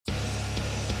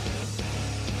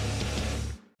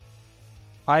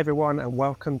Hi everyone, and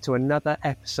welcome to another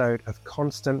episode of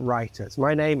Constant Writers.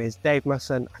 My name is Dave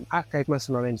Musson. I'm at Dave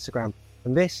Musson on Instagram,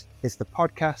 and this is the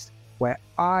podcast where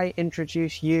I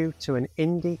introduce you to an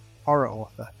indie horror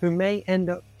author who may end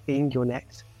up being your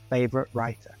next favourite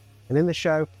writer. And in the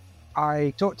show,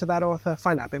 I talk to that author,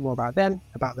 find out a bit more about them,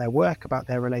 about their work, about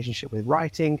their relationship with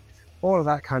writing, all of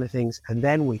that kind of things, and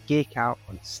then we geek out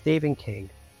on Stephen King.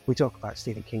 We talk about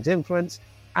Stephen King's influence,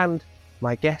 and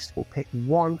my guest will pick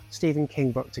one Stephen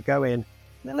King book to go in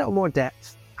a little more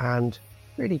depth and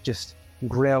really just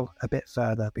grill a bit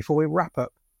further before we wrap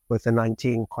up with the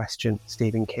 19-question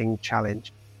Stephen King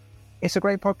challenge. It's a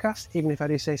great podcast, even if I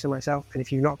do say so myself. And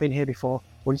if you've not been here before,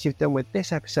 once you've done with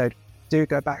this episode, do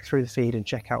go back through the feed and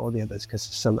check out all the others because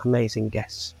there's some amazing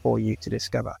guests for you to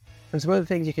discover. And some other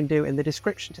things you can do in the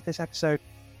description to this episode,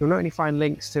 you'll not only find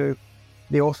links to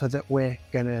the author that we're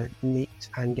going to meet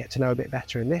and get to know a bit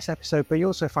better in this episode, but you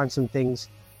also find some things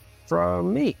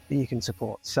from me that you can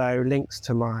support. So links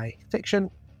to my fiction,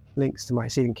 links to my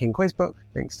Stephen King quiz book,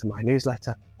 links to my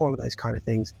newsletter, all of those kind of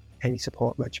things. Any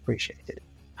support much appreciated.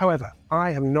 However,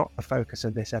 I am not the focus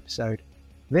of this episode.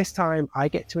 This time I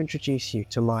get to introduce you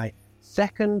to my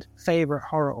second favourite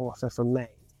horror author from Maine.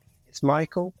 It's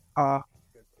Michael R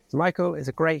Goodwin. Michael is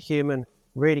a great human,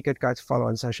 really good guy to follow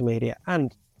on social media,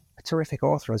 and a terrific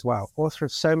author as well. Author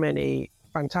of so many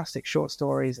fantastic short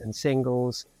stories and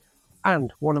singles,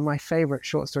 and one of my favourite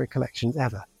short story collections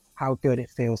ever, How Good It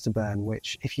Feels to Burn,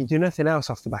 which, if you do nothing else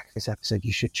off the back of this episode,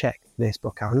 you should check this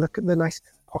book out and look at the nice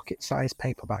pocket-sized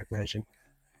paperback version.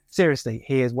 Seriously,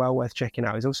 he is well worth checking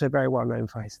out. He's also very well known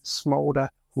for his Smolder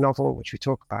novel, which we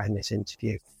talk about in this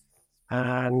interview.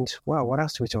 And, well, what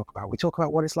else do we talk about? We talk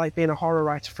about what it's like being a horror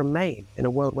writer from Maine in a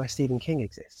world where Stephen King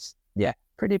exists. Yeah,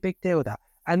 pretty big deal, that.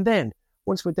 And then,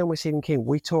 once we're done with Stephen King,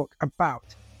 we talk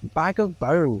about Bag of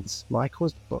Bones,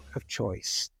 Michael's book of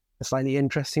choice. A slightly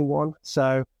interesting one,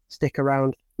 so stick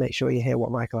around, make sure you hear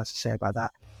what Michael has to say about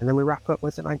that. And then we wrap up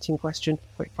with the 19-question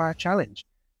quickfire challenge.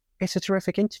 It's a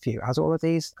terrific interview, as all of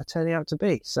these are turning out to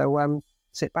be. So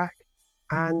sit back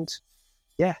and,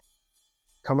 yeah,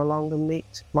 come along and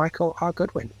meet Michael R.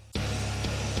 Goodwin.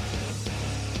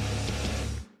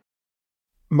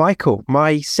 Michael,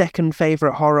 my second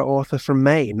favourite horror author from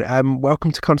Maine.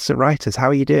 Welcome to Constant Writers. How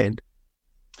are you doing?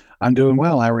 I'm doing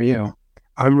well. How are you?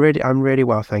 I'm really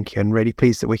well, thank you, and really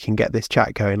pleased that we can get this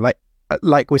chat going.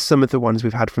 Like with some of the ones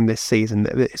we've had from this season,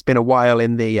 it's been a while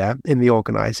in the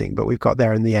organising, but we've got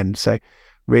there in the end. So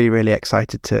really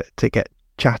excited to get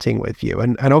chatting with you.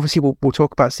 And obviously we'll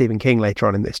talk about Stephen King later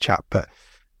on in this chat, but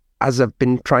as I've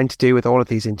been trying to do with all of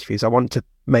these interviews, I want to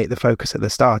make the focus at the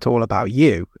start all about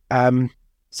you.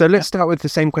 So let's start with the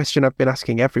same question I've been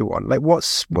asking everyone. Like,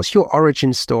 what's your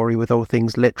origin story with all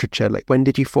things literature? Like, when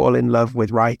did you fall in love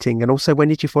with writing? And also, when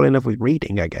did you fall in love with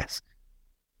reading, I guess?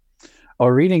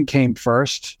 Well, reading came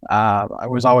first. I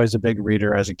was always a big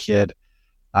reader as a kid.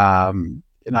 And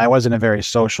I wasn't a very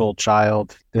social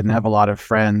child, didn't have a lot of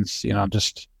friends,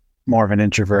 just more of an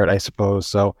introvert, I suppose.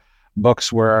 So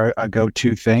books were a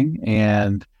go-to thing.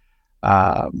 And,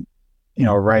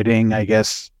 writing, I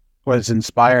guess, was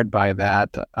inspired by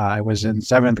that. I was in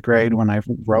 7th grade when I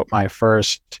wrote my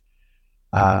first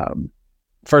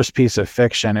piece of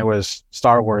fiction. It was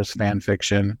Star Wars fan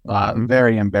fiction,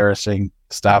 very embarrassing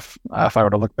stuff if I were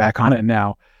to look back on it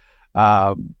now.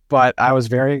 But I was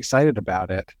very excited about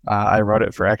it. I wrote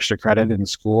it for extra credit in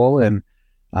school, and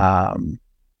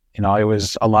it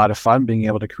was a lot of fun being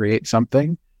able to create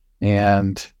something,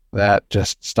 and that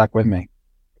just stuck with me.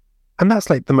 And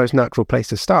that's like the most natural place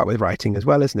to start with writing as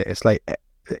well, isn't it? It's like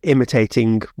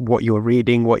imitating what you're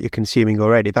reading, what you're consuming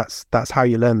already. That's how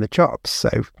you learn the chops.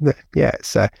 So yeah,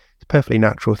 it's a perfectly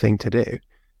natural thing to do.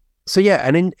 So yeah,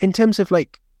 and in terms of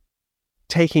like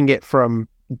taking it from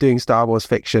doing Star Wars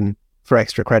fiction for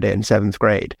extra credit in 7th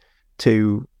grade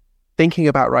to thinking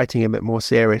about writing a bit more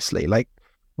seriously, like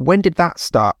when did that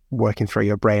start working through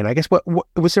your brain? I guess what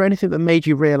was there anything that made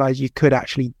you realize you could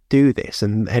actually do this,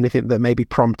 and anything that maybe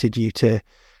prompted you to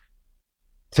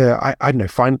I don't know,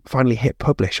 finally hit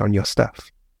publish on your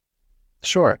stuff?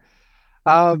 Sure.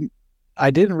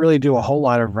 I didn't really do a whole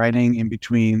lot of writing in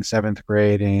between 7th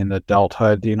grade and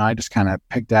adulthood. I just kind of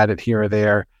picked at it here or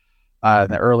there. In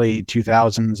the early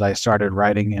 2000s, I started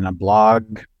writing in a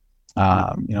blog.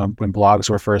 When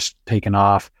blogs were first taken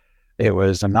off, it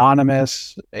was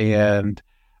anonymous, and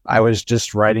I was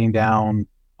just writing down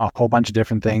a whole bunch of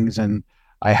different things. And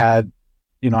I had,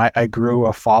 I grew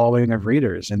a following of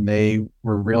readers, and they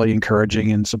were really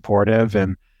encouraging and supportive,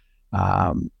 and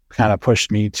kind of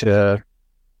pushed me to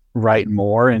write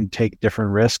more and take different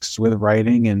risks with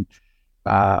writing. And,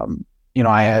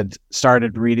 I had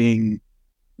started reading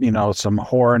some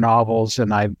horror novels,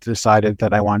 and I decided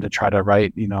that I wanted to try to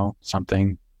write,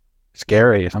 something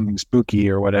scary, something spooky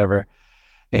or whatever.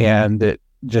 And it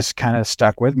just kind of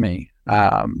stuck with me.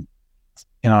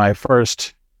 My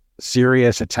first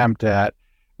serious attempt at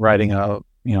writing a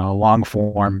long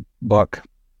form book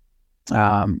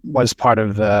was part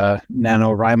of the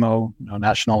NaNoWriMo,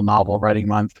 National Novel Writing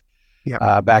Month,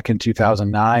 back in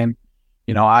 2009.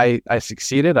 I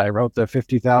succeeded. I wrote the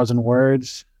 50,000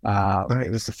 words. Nice.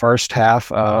 It was the first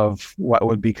half of what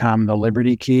would become The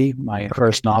Liberty Key, my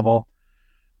first novel.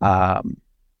 And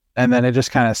then it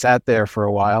just kind of sat there for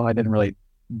a while. I didn't really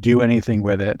do anything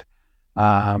with it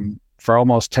for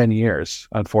almost 10 years,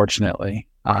 unfortunately.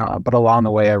 But along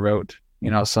the way, I wrote,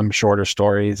 some shorter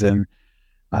stories, and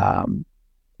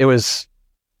it was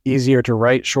easier to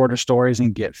write shorter stories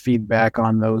and get feedback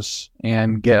on those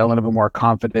and get a little bit more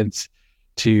confidence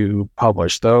to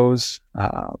publish those.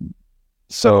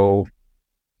 So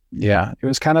yeah, it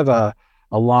was kind of a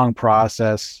long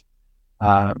process.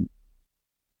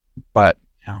 But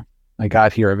I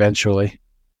got here eventually.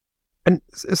 And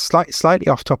a slightly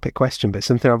off topic question, but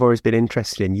something I've always been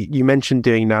interested in. You mentioned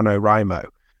doing NaNoWriMo,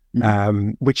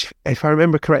 which, if I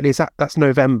remember correctly, that's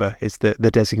November is the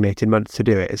designated month to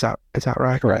do it. Is that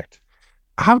right? Correct.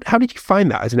 How did you find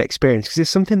that as an experience? Because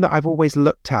it's something that I've always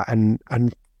looked at and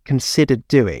considered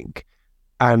doing,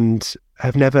 and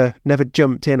have never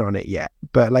jumped in on it yet.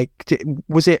 But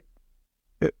was it?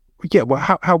 Yeah.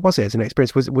 Well, how was it as an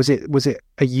experience? Was it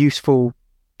a useful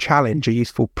challenge, a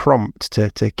useful prompt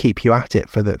to keep you at it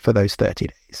for those 30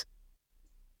 days?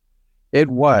 It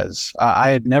was. I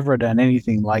had never done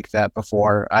anything like that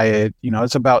before.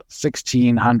 It's about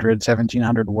 1,600,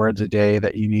 1,700 words a day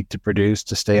that you need to produce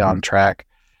to stay on track.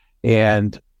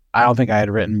 And I don't think I had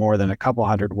written more than a couple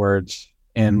hundred words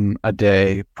in a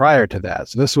day prior to that.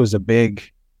 So this was a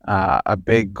big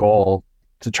goal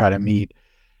to try to meet.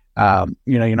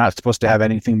 You're not supposed to have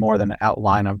anything more than an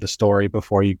outline of the story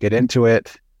before you get into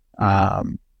it.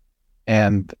 And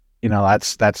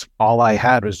that's all I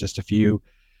had, was just a few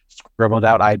scribbled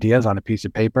out ideas on a piece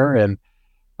of paper. And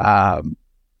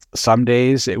some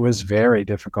days it was very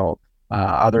difficult.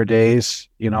 Other days,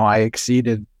 I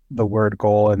exceeded the word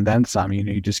goal and then some.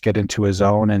 You just get into a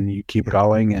zone and you keep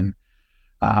going. And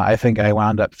I think I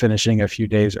wound up finishing a few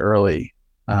days early.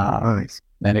 Nice.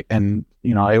 And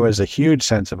it was a huge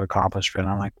sense of accomplishment.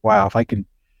 I'm like, wow, if I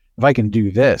can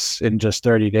do this in just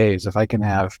 30 days, if I can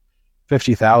have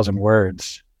 50,000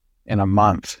 words in a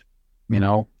month,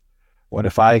 what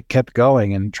if I kept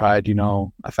going and tried,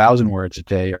 1,000 words a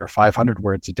day or 500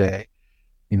 words a day?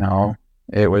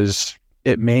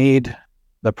 It made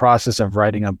the process of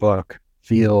writing a book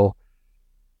feel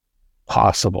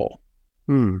possible.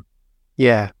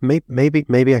 Yeah,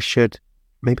 maybe I should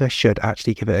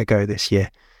actually give it a go this year.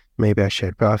 Maybe I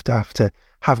should, but I have to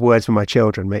have words with my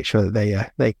children, make sure that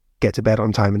they get to bed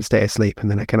on time and stay asleep, and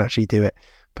then I can actually do it.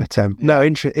 But no,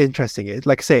 interesting.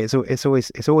 Like I say, it's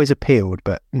always appealed,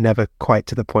 but never quite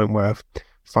to the point where I've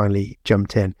finally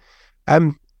jumped in.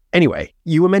 Anyway,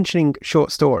 you were mentioning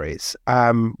short stories,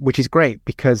 which is great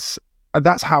because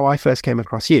that's how I first came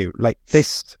across you. Like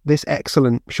this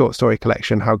excellent short story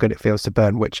collection, How Good It Feels to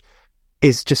Burn, which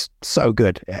is just so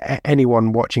good.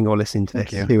 Anyone watching or listening to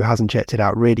this who hasn't checked it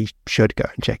out really should go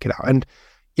and check it out. And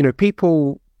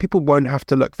people won't have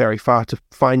to look very far to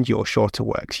find your shorter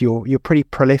works. You're pretty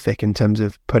prolific in terms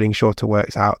of putting shorter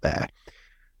works out there.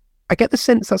 I get the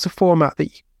sense that's a format that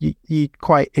you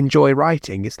quite enjoy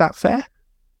writing. Is that fair?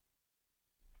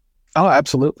 Oh,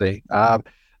 absolutely.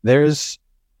 There's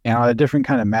a different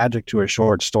kind of magic to a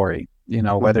short story.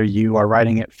 Whether you are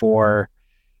writing it for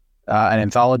an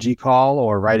anthology call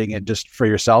or writing it just for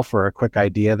yourself or a quick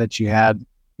idea that you had,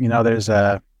 you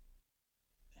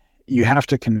have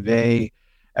to convey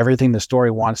everything the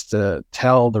story wants to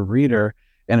tell the reader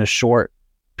in a short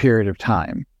period of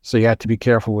time. So you have to be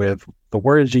careful with the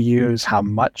words you use, how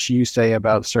much you say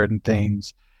about certain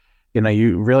things.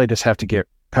 You really just have to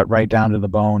cut right down to the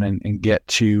bone and get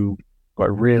to what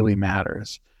really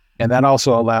matters. And that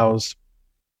also allows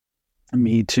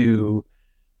me to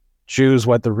choose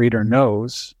what the reader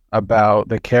knows about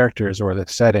the characters or the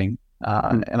setting.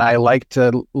 And I like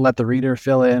to let the reader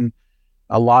fill in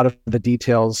a lot of the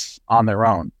details on their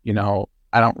own.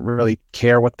 I don't really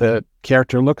care what the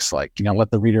character looks like,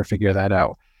 let the reader figure that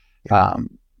out.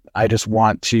 I just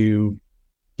want to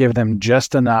give them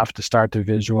just enough to start to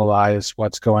visualize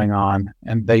what's going on,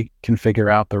 and they can figure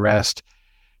out the rest.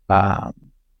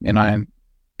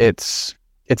 It's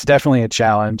definitely a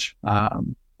challenge,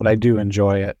 but I do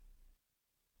enjoy it.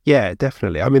 Yeah,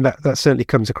 definitely. I mean, that certainly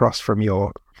comes across from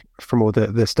all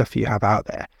the stuff you have out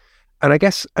there. And I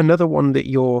guess another one that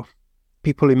your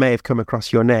people who may have come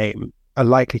across your name are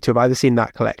likely to have either seen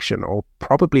that collection or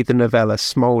probably the novella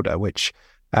Smolder, which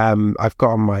I've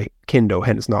got on my Kindle,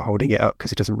 hence not holding it up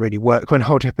because it doesn't really work when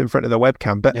holding up in front of the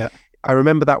webcam. But Yeah. I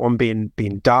remember that one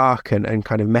being dark and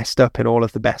kind of messed up in all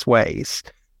of the best ways.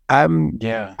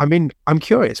 Yeah. I mean, I'm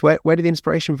curious, where did the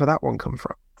inspiration for that one come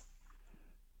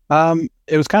from?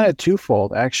 It was kind of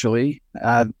twofold, actually.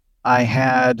 I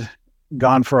had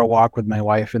gone for a walk with my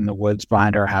wife in the woods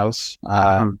behind our house,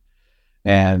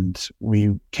 and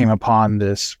we came upon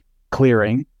this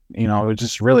clearing. It was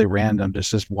just really random,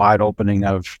 just this wide opening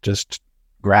of just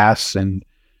grass, and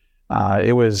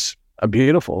it was a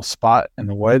beautiful spot in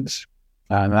the woods.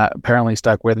 And that apparently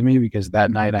stuck with me because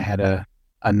that night I had a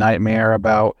nightmare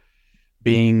about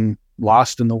being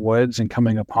lost in the woods and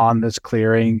coming upon this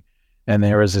clearing, and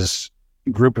there was this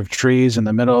group of trees in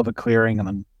the middle of the clearing, and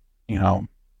then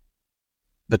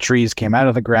the trees came out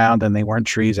of the ground and they weren't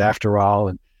trees after all.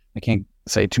 And I can't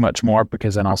say too much more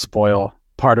because then I'll spoil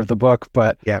part of the book.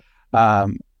 But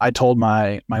I told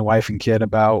my wife and kid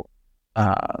about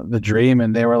the dream,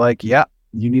 and they were like, "Yeah,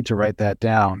 you need to write that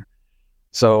down."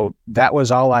 So that was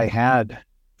all I had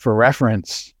for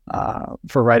reference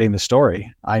for writing the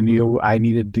story. I knew I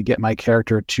needed to get my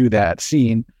character to that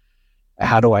scene.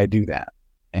 How do I do that?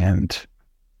 And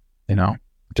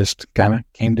just kind of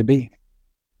came to be.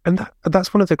 And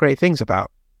that's one of the great things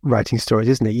about writing stories,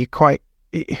 isn't it?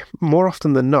 More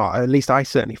often than not, at least I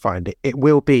certainly find it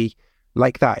will be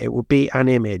like that. It will be an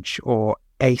image or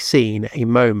a scene, a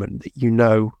moment that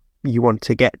you want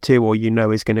to get to, or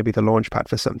is going to be the launch pad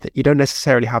for something. You don't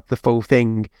necessarily have the full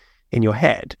thing in your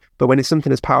head, but when it's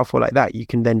something as powerful like that, you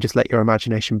can then just let your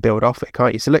imagination build off it,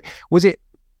 can't you? So look, was it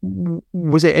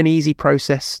an easy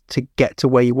process to get to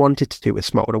where you wanted to with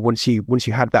Smolder once you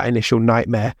had that initial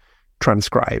nightmare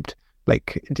transcribed?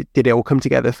 Like, did it all come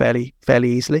together fairly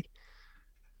easily?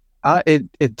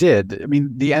 It did. I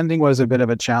mean, the ending was a bit of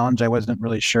a challenge. I wasn't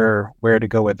really sure where to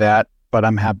go with that, but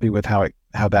I'm happy with how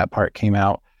that part came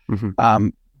out. Mm-hmm.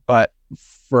 But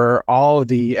for all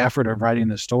the effort of writing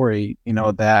the story,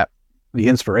 that the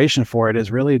inspiration for it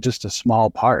is really just a small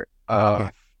part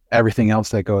of everything else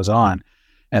that goes on.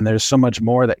 And there's so much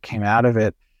more that came out of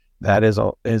it that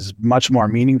is much more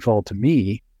meaningful to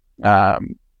me. Because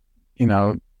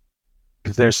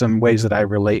there's some ways that I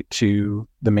relate to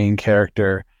the main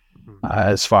character,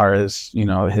 as far as,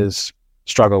 his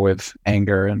struggle with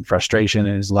anger and frustration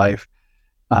in his life.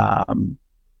 So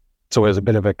it was a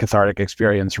bit of a cathartic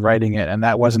experience writing it, and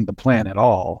that wasn't the plan at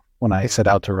all when I set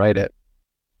out to write it.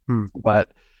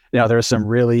 But, there are some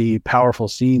really powerful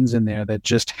scenes in there that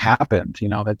just happened,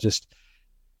 that just,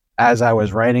 as I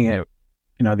was writing it,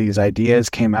 these ideas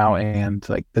came out, and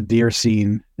like the deer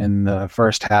scene in the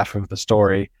first half of the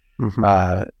story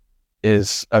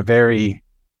is a very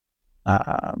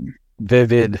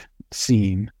vivid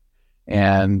scene.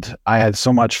 And I had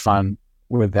so much fun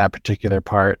with that particular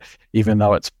part, even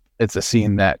though it's a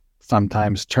scene that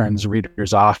sometimes turns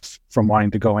readers off from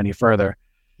wanting to go any further.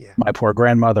 Yeah. My poor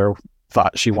grandmother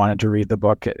thought she wanted to read the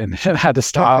book and had to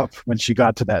stop when she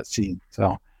got to that scene.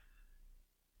 So,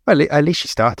 well, at least she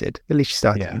started.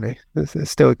 Yeah.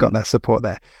 Still got that support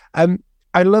there.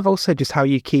 I love also just how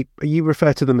you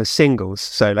refer to them as singles,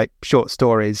 so like short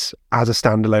stories as a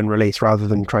standalone release rather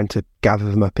than trying to gather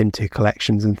them up into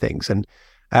collections and things. And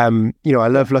I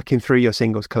love looking through your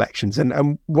singles collections,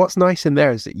 and what's nice in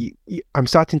there is that I'm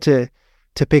starting to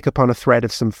pick up on a thread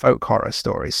of some folk horror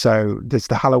stories. So there's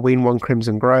the Halloween one,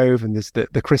 Crimson Grove, and there's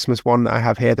the Christmas one that I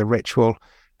have here, The Ritual,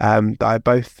 that I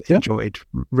both enjoyed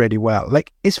really well.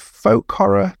 Like, is folk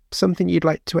horror something you'd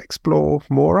like to explore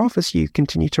more of as you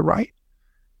continue to write?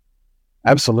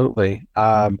 Absolutely.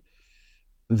 That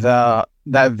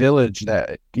village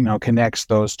that connects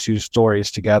those two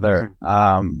stories together.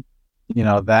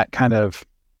 That kind of,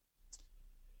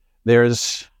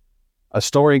 there's a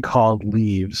story called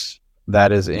Leaves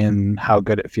that is in How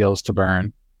Good It Feels to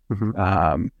Burn.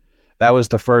 That was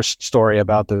the first story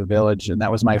about the village, and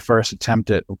that was my first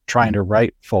attempt at trying to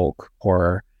write folk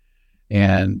horror.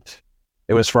 And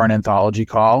it was for an anthology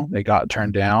call. It got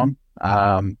turned down,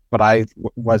 but I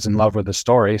was in love with the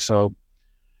story, so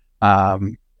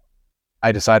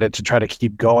I decided to try to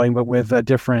keep going, but with a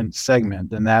different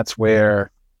segment, and that's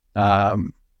where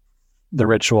The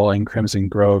Ritual and Crimson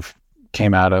Grove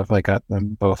came out of. I got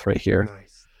them both right here.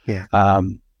 Nice. Yeah.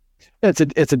 It's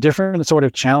a different sort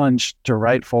of challenge to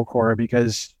write folk horror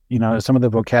because, some of the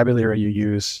vocabulary you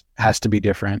use has to be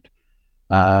different.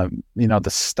 The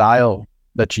style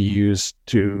that you use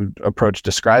to approach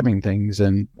describing things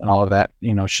and all of that,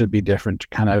 should be different to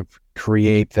kind of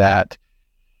create that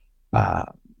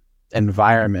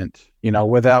environment,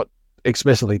 without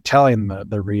explicitly telling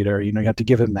the reader. You have to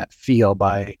give them that feel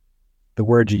by the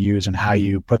words you use and how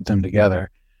you put them together.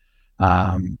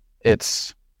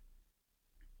 It's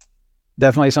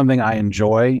definitely something I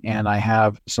enjoy, and I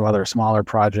have some other smaller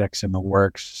projects in the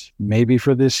works, maybe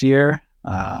for this year,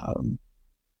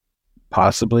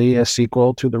 possibly a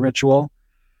sequel to The Ritual.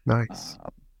 Nice.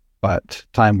 But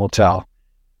time will tell.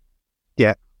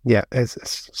 Yeah,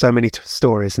 there's so many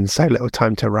stories and so little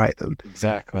time to write them.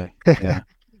 Exactly. Yeah.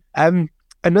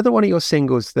 Another one of your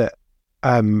singles that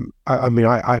I'm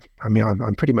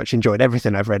pretty much enjoyed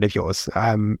everything I've read of yours.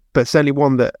 But certainly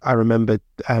one that I remember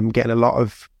getting a lot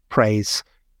of praise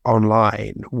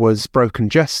online was Broken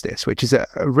Justice, which is a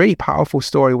really powerful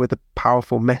story with a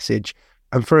powerful message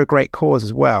and for a great cause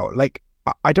as well. Like,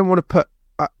 I don't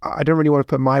really want to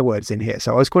put my words in here.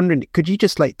 So I was wondering, could you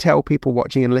just tell people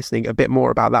watching and listening a bit more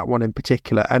about that one in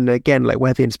particular? And again,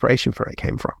 where the inspiration for it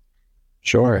came from?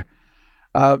 Sure.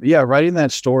 Writing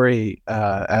that story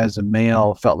as a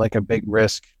male felt like a big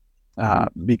risk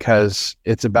because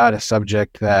it's about a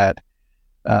subject that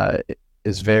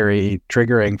is very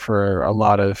triggering for a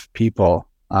lot of people.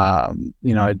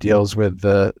 It deals with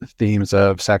the themes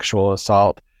of sexual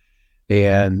assault,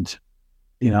 and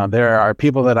there are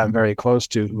people that I'm very close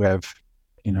to who have,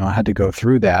 had to go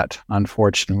through that,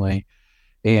 unfortunately,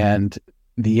 and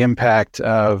the impact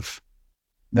of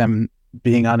them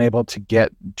being unable to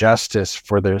get justice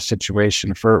for their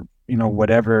situation, for,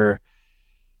 whatever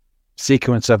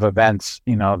sequence of events.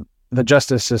 The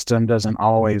justice system doesn't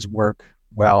always work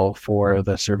well for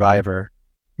the survivor.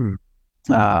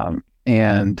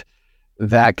 And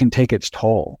that can take its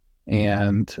toll.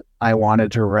 And I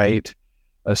wanted to write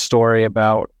a story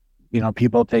about,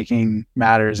 people taking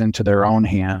matters into their own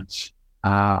hands.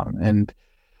 And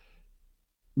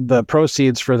the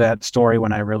proceeds for that story,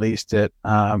 when I released it,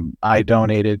 I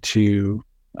donated to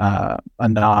a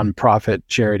nonprofit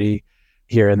charity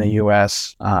here in the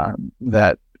U.S.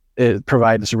 That it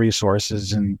provides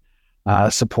resources and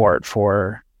support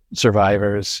for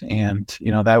survivors. And,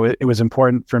 it was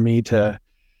important for me to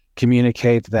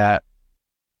communicate that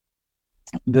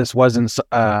this wasn't,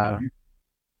 I'm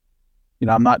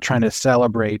not trying to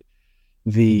celebrate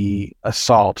the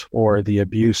assault or the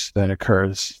abuse that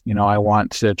occurs. I want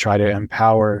to try to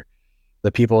empower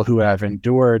the people who have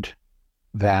endured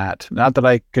that. Not that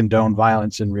I condone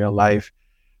violence in real life,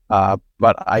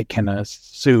 but I can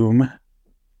assume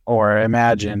or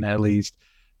imagine at least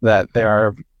that there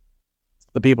are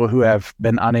the people who have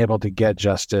been unable to get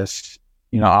justice,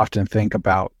 often think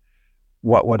about,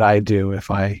 what would I do if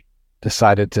I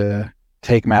decided to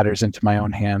take matters into my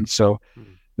own hands? So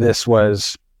this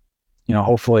was,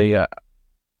 hopefully a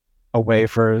way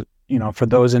for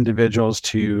those individuals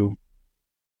to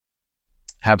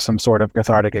have some sort of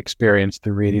cathartic experience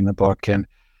through reading the book. And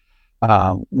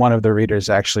one of the readers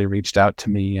actually reached out to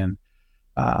me and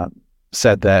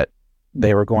said that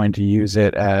they were going to use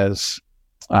it as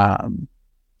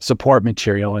support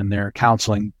material in their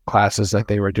counseling classes that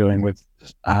they were doing with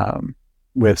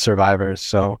survivors.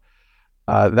 So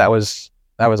that was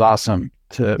awesome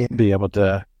to be able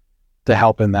to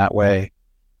help in that way.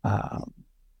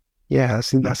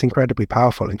 That's incredibly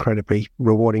powerful, incredibly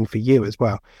rewarding for you as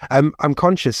well. I'm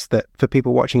conscious that for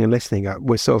people watching and listening,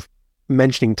 we're sort of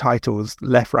mentioning titles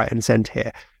left, right, and centre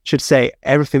here. Should say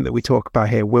everything that we talk about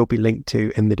here will be linked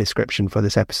to in the description for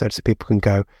this episode, so people can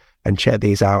go and check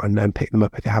these out and pick them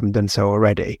up if they haven't done so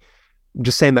already. I'm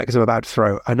just saying that because I'm about to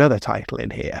throw another title in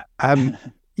here.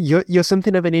 You're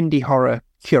something of an indie horror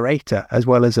curator as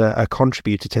well as a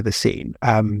contributor to the scene.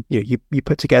 You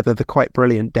put together the quite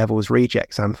brilliant Devil's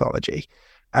Rejects anthology.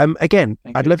 Again,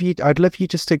 I'd love you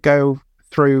just to go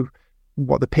through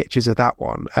what the pictures of that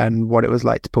one and what it was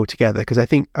like to pull together, because I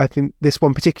think this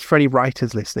one, particularly for any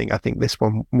writers listening, I think this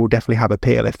one will definitely have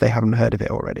appeal if they haven't heard of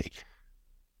it already.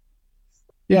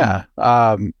 Yeah,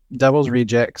 Devil's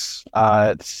Rejects.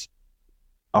 It's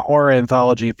a horror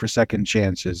anthology for second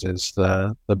chances is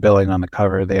the billing on the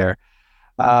cover there.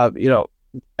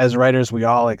 As writers, we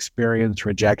all experience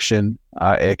rejection.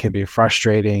 It can be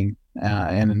frustrating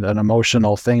and an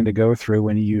emotional thing to go through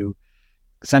when you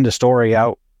send a story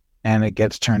out and it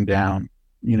gets turned down.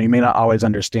 You may not always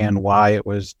understand why it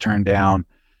was turned down,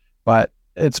 but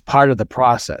it's part of the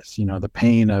process. The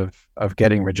pain of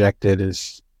getting rejected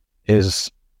is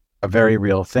a very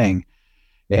real thing.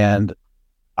 And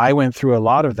I went through a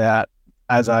lot of that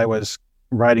as I was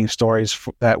writing stories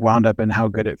that wound up in How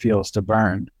Good It Feels to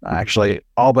Burn. Actually,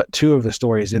 all but two of the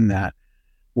stories in that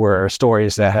were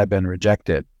stories that had been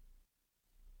rejected.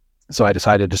 So I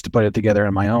decided just to put it together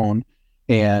on my own.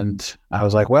 And I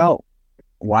was like, well,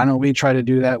 why don't we try to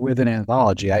do that with an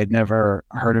anthology? I'd never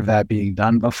heard of that being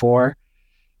done before.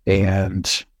 And,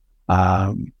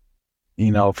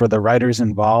 for the writers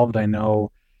involved, I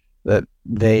know that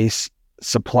they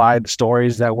supplied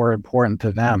stories that were important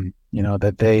to them,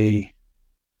 that they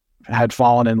had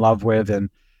fallen in love with, and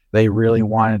they really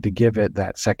wanted to give it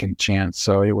that second chance.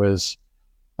 So it was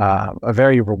a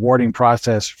very rewarding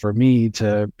process for me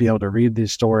to be able to read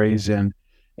these stories. And,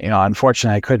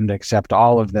 unfortunately, I couldn't accept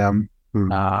all of them.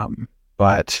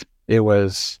 But it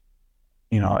was,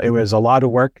 it was a lot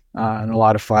of work and a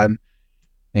lot of fun.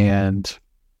 And,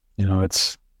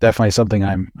 it's definitely something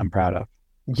I'm proud of.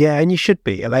 Yeah, and you should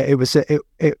be. Like,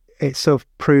 it sort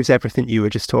of proves everything you were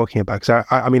just talking about. Because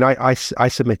I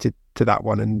submitted to that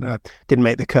one and didn't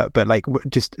make the cut, but like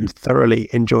just thoroughly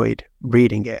enjoyed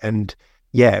reading it. And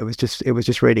yeah, it was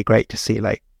just really great to see,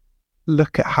 like,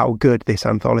 look at how good this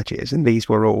anthology is. And these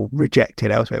were all rejected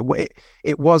elsewhere.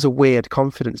 It was a weird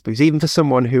confidence boost, even for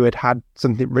someone who had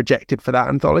something rejected for that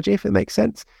anthology, if it makes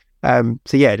sense.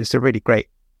 So yeah, just a really great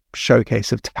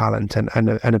showcase of talent and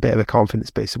a bit of a confidence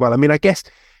boost as well. I mean, I guess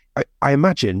I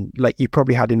imagine like you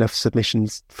probably had enough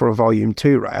submissions for a volume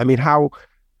 2, right? I mean, how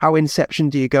inception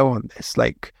do you go on this?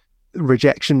 Like,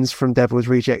 rejections from Devil's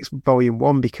Rejects volume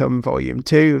 1 become volume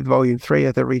 2, volume 3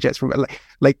 are the rejects from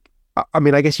like I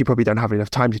mean, I guess you probably don't have enough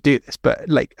time to do this, but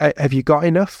like, have you got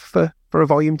enough for a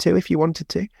volume 2 if you wanted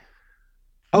to?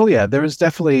 Oh yeah, there was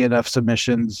definitely enough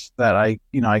submissions that I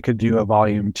could do a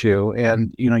volume 2,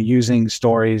 and using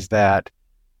stories that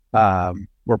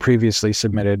were previously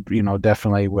submitted,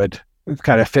 definitely would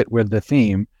kind of fit with the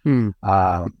theme.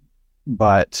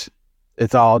 But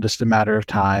it's all just a matter of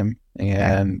time,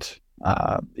 and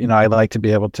I'd like to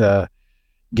be able to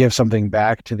give something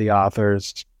back to the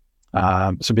authors.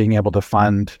 So being able to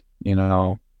fund,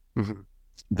 the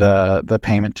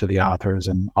payment to the authors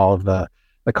and all of the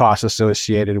costs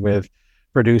associated with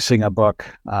producing a book,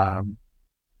 all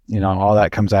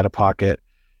that comes out of pocket.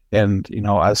 And,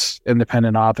 us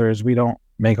independent authors, we don't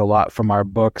make a lot from our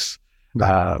books.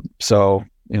 So,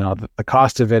 the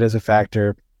cost of it is a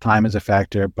factor, time is a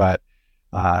factor, but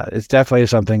it's definitely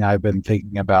something I've been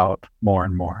thinking about more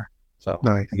and more. So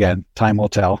nice. Again, time will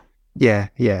tell. Yeah.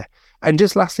 Yeah. And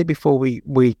just lastly, before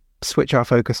we switch our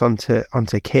focus onto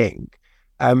King,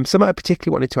 something I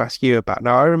particularly wanted to ask you about.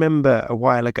 Now, I remember a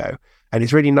while ago, and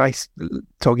it's really nice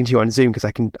talking to you on Zoom because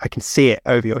I can see it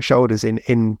over your shoulders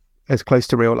in as close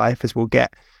to real life as we'll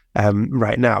get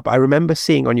right now. But I remember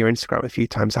seeing on your Instagram a few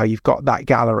times how you've got that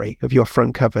gallery of your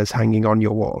front covers hanging on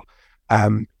your wall.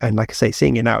 And like I say,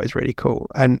 seeing it now is really cool.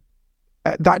 And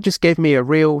that just gave me a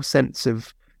real sense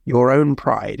of your own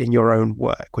pride in your own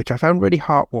work, which I found really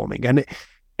heartwarming. And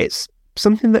it's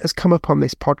something that has come up on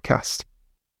this podcast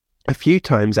a few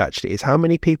times, actually, is how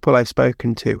many people I've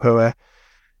spoken to who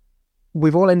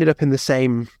we've all ended up in the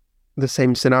same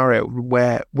scenario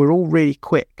where we're all really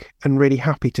quick and really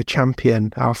happy to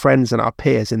champion our friends and our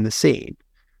peers in the scene,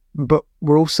 but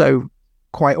we're also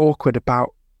quite awkward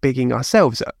about bigging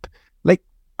ourselves up. Like,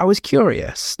 I was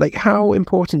curious, like, how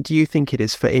important do you think it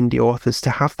is for indie authors to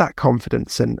have that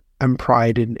confidence and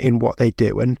pride in what they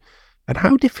do? And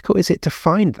how difficult is it to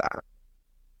find that?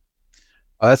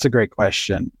 Oh, that's a great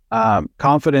question.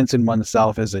 Confidence in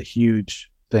oneself is a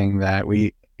huge thing that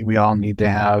we all need to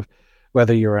have,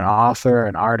 whether you're an author,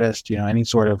 an artist, any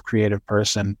sort of creative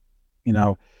person.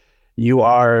 You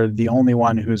are the only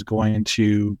one who's going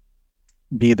to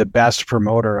be the best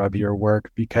promoter of your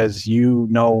work because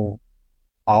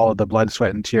all of the blood,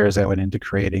 sweat, and tears that went into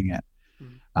creating it.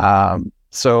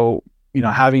 So,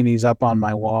 having these up on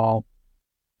my wall,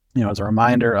 is a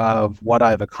reminder of what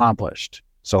I've accomplished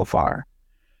so far.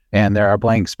 And there are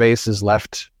blank spaces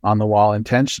left on the wall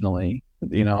intentionally,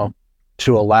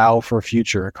 to allow for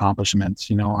future accomplishments.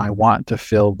 I want to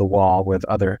fill the wall with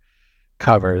other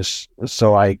covers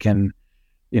so I can,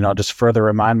 just further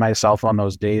remind myself on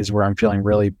those days where I'm feeling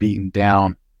really beaten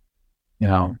down,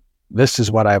 this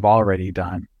is what I've already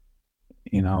done.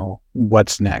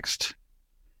 What's next?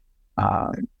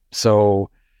 So,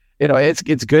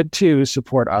 it's good to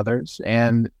support others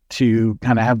and to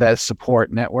kind of have that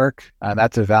support network.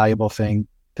 That's a valuable thing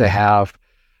to have,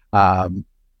 to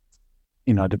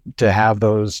have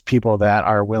those people that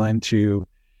are willing to,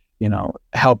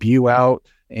 help you out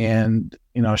and,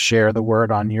 share the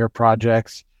word on your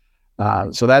projects.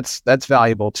 So that's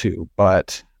valuable too.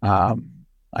 But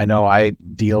I know I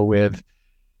deal with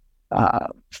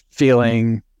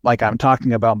feeling like I'm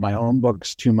talking about my own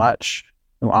books too much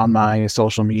on my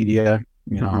social media,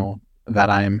 that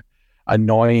I'm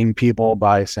annoying people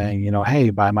by saying,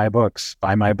 hey, buy my books.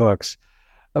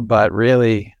 But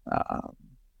really,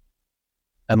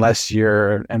 unless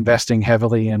you're investing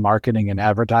heavily in marketing and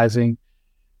advertising,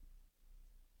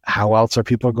 how else are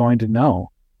people going to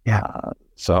know? Yeah.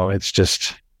 So it's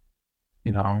just,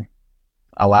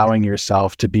 allowing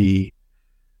yourself to be,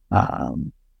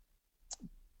 the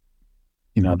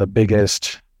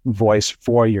biggest voice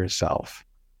for yourself.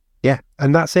 Yeah.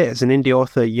 And that's it. As an indie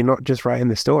author, you're not just writing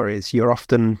the stories. You're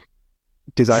often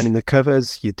designing the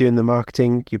covers, you're doing the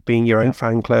marketing, you're being your own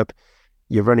fan club,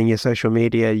 you're running your social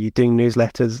media, you're doing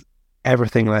newsletters,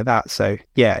 everything like that. So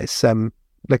yeah, it's like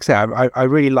I say, I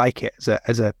really like it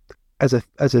as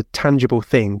a tangible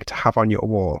thing to have on your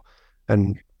wall,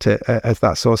 and to as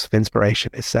that source of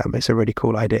inspiration. It's a really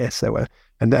cool idea. So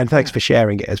and thanks for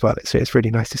sharing it as well. It's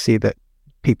really nice to see that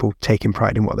people taking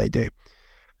pride in what they do.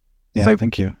 Yeah, so,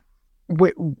 thank you.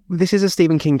 This is a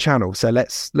Stephen King channel, so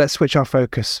let's switch our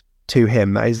focus to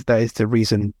him. That is the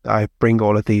reason I bring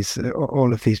all of these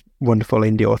wonderful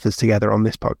indie authors together on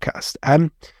this podcast. I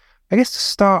guess to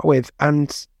start with,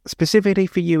 and specifically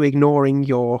for you, ignoring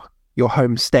your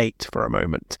home state for a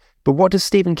moment, but what does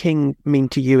Stephen King mean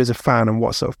to you as a fan, and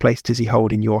what sort of place does he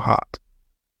hold in your heart?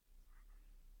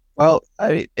 Well,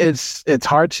 it's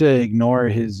hard to ignore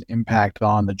his impact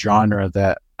on the genre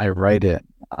that I write in.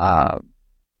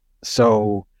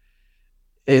 So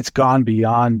it's gone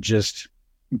beyond just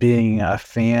being a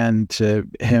fan to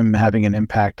him having an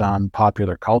impact on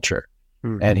popular culture.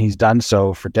 And he's done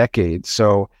so for decades.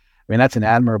 So, that's an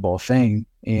admirable thing.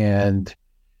 And,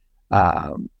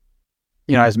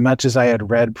 as much as I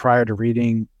had read prior to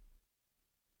reading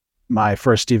my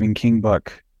first Stephen King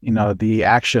book, the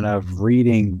action of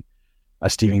reading a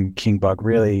Stephen King book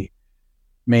really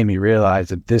made me realize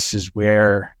that this is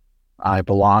where I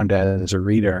belonged as a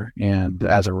reader and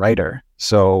as a writer.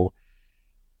 So,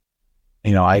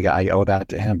 I owe that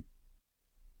to him.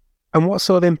 And what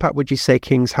sort of impact would you say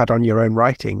King's had on your own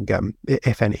writing,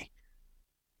 if any?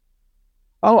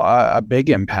 Oh, a big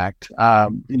impact.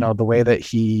 The way that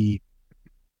he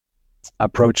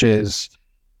approaches,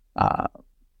 the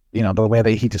way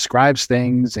that he describes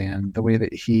things, and the way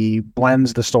that he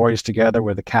blends the stories together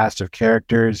with a cast of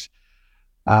characters.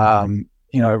 It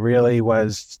really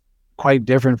was quite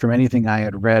different from anything I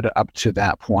had read up to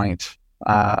that point.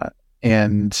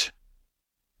 And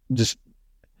just,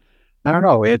 I don't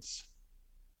know, it's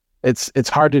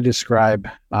hard to describe.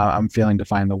 I'm failing to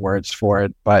find the words for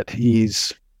it, but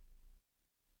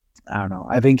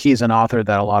I think he's an author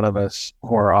that a lot of us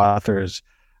horror authors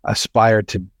aspire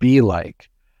to be like,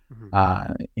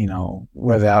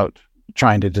 without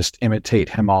trying to just imitate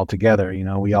him altogether.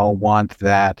 We all want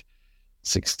that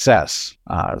success.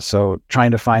 So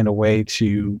trying to find a way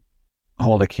to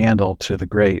hold a candle to the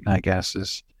great, I guess,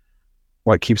 is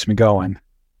what keeps me going.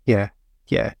 Yeah.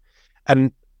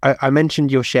 And I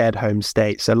mentioned your shared home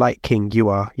state. So like King, you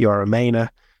are a Mainer.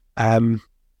 I'm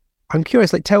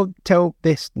curious, tell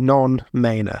this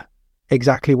non-Mainer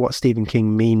exactly what Stephen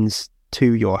King means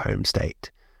to your home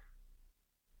state.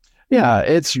 Yeah,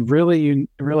 it's really,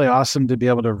 really awesome to be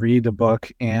able to read a book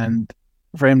and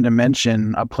for him to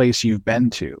mention a place you've been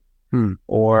to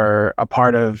or a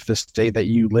part of the state that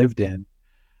you lived in.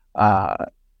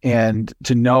 And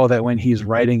to know that when he's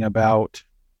writing about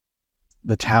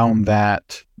the town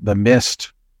that The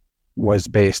Mist was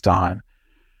based on,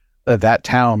 that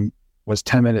town was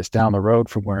 10 minutes down the road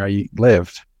from where I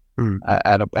lived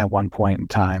at one point in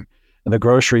time. And the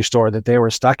grocery store that they were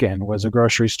stuck in was a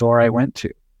grocery store I went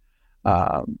to.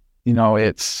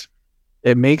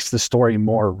 It makes the story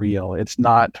more real. It's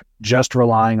not just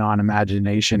relying on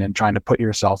imagination and trying to put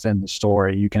yourself in the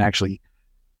story. You can actually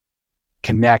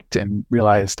connect and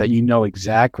realize that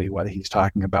exactly what he's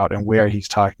talking about and where he's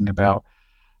talking about.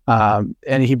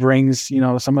 And he brings,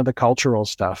 some of the cultural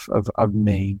stuff of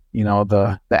Maine,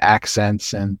 the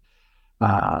accents and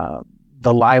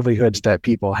the livelihoods that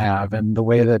people have and the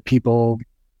way that people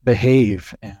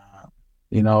behave.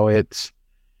 It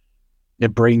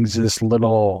brings this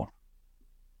little,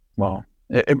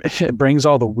 it brings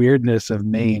all the weirdness of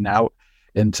Maine out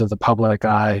into the public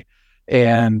eye.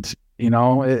 And,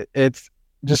 it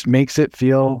just makes it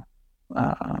feel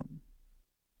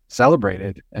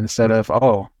celebrated instead of,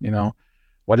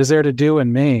 what is there to do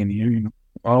in Maine?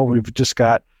 We've just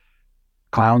got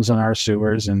clowns in our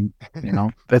sewers and,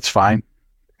 that's fine.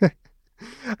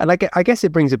 And I guess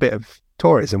it brings a bit of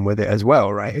tourism with it as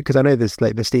well, right? Because I know there's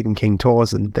like the Stephen King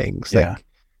tours and things. Yeah.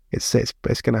 It's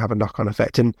going to have a knock-on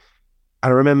effect. And I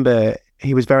remember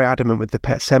he was very adamant with the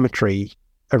Pet Sematary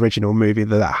original movie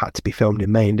that had to be filmed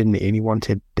in Maine, didn't he? And he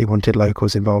wanted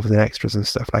locals involved in extras and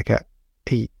stuff like that.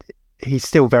 He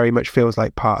still very much feels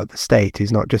like part of the state.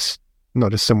 He's not just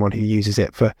someone who uses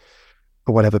it for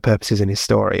for whatever purposes in his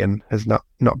story and has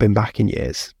not been back in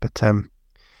years. But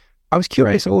I was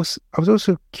curious. Right. Also, I was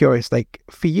also curious, like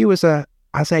for you as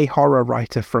a horror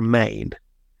writer from Maine,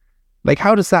 like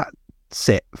how does that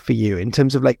sit for you in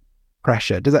terms of like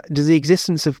pressure? Does the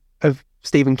existence of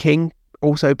Stephen King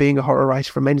also being a horror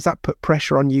writer from Maine, does that put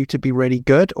pressure on you to be really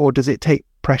good, or does it take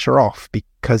pressure off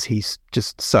because he's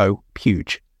just so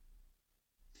huge?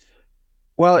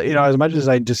 Well, as much as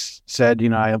I just said,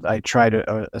 I try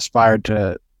to aspire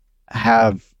to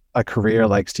have a career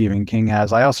like Stephen King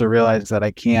has. I also realize that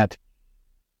I can't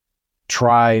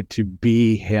try to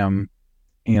be him,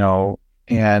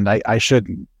 and I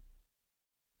shouldn't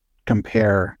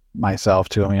compare myself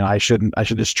to him. I should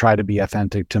just try to be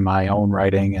authentic to my own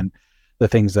writing and the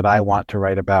things that I want to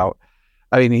write about.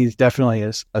 I mean, he's definitely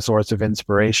a source of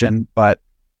inspiration, but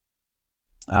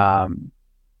all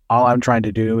I'm trying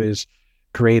to do is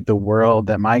create the world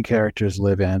that my characters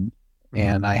live in.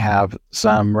 And I have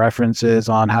some references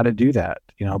on how to do that,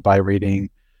 by reading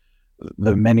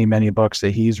the many, many books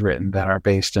that he's written that are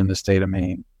based in the state of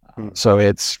Maine. So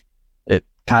it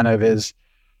kind of is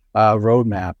a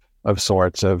roadmap of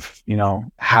sorts of,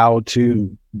 how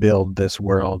to build this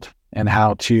world and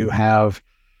how to have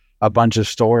a bunch of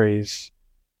stories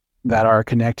that are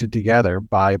connected together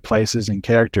by places and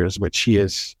characters, which he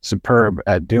is superb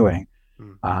at doing.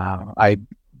 I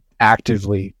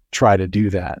actively try to do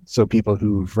that. So people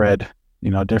who've read,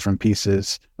 different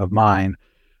pieces of mine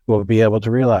will be able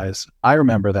to realize, I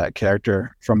remember that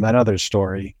character from that other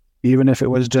story, even if it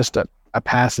was just a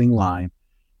passing line.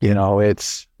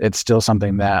 It's still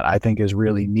something that I think is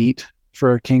really neat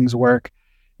for King's work,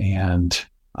 and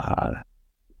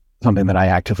something that I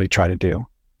actively try to do.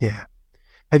 Yeah.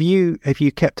 Have you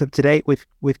kept up to date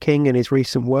with King and his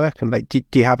recent work? And like, do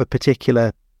you have a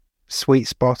particular sweet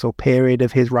spot or period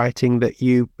of his writing that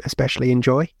you especially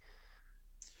enjoy?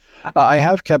 I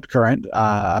have kept current.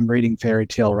 I'm reading Fairy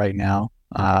Tale right now.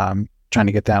 Trying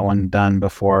to get that one done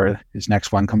before his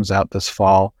next one comes out this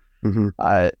fall. Mm-hmm.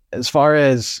 As far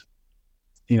as,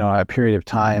 a period of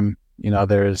time,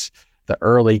 there's the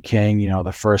early King,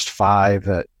 the first 5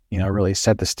 that, really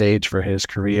set the stage for his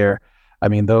career. I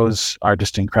mean, those are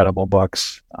just incredible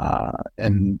books.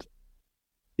 And,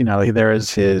 there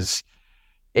is his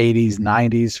 80s,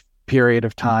 90s period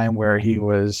of time where he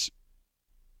was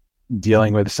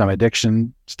dealing with some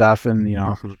addiction stuff. And,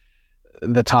 Mm-hmm.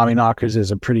 The Tommyknockers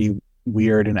is a pretty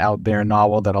weird and out there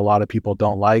novel that a lot of people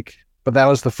don't like. But that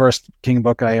was the first King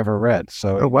book I ever read.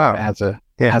 So Oh, wow. it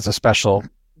has a special,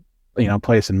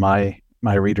 place in my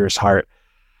reader's heart.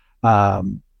 I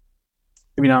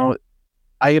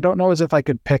don't know as if I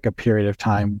could pick a period of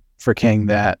time for King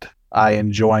that I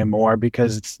enjoy more,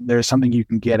 because there's something you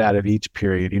can get out of each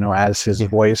period, as his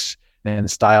voice and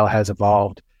style has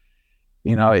evolved.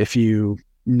 If you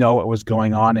know what was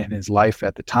going on in his life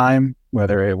at the time,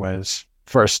 whether it was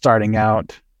first starting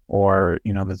out or,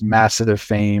 this massive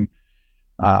fame,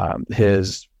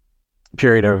 his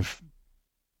period of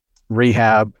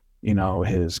rehab,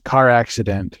 his car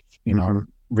accident,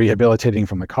 rehabilitating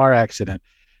from the car accident,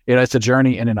 it's a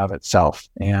journey in and of itself.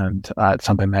 And it's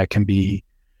something that can be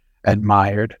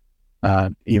admired,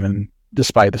 even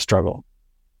despite the struggle.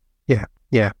 Yeah.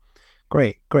 Yeah.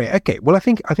 Great. Okay. Well, I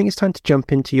think it's time to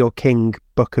jump into your King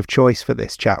book of choice for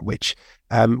this chat, which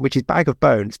is Bag of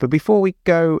Bones. But before we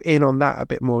go in on that a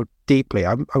bit more deeply,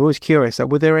 I'm always curious.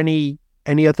 Were there any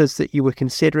others that you were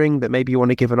considering that maybe you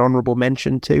want to give an honorable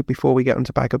mention to before we get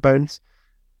onto Bag of Bones?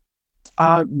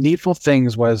 Needful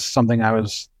Things was something I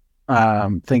was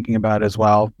thinking about as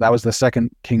well. That was the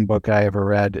second King book I ever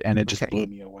read, and it just blew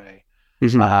me away.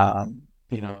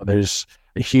 Mm-hmm. There's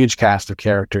a huge cast of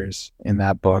characters in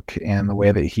that book, and the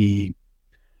way that he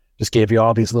just gave you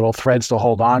all these little threads to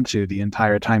hold on to the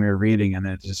entire time you're reading, and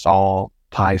it just all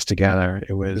ties together.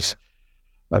 It was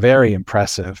a very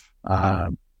impressive,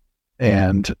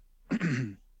 and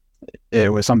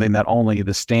it was something that only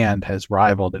The Stand has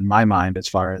rivaled in my mind as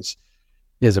far as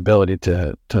his ability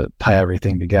to tie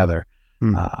everything together.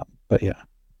 But yeah.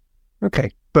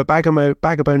 Okay. But Bag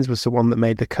of Bones was the one that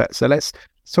made the cut. So let's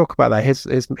talk about that.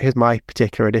 Here's my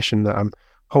particular edition that I'm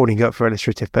holding up for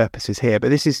illustrative purposes here. But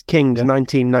this is King's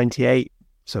 1998,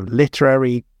 so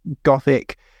literary,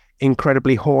 gothic,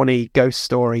 incredibly horny ghost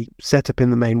story set up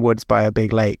in the Maine woods by a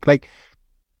big lake. Like,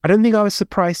 I don't think I was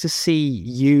surprised to see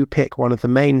you pick one of the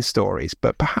main stories,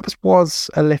 but perhaps was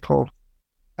a little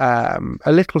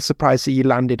surprised that you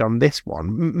landed on this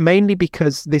one, mainly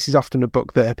because this is often a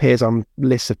book that appears on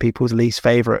lists of people's least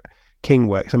favorite King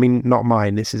works. I mean, not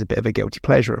mine. This is a bit of a guilty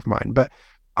pleasure of mine, but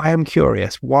I am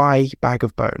curious, why Bag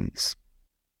of Bones?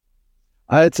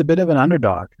 It's a bit of an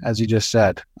underdog, as you just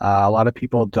said. A lot of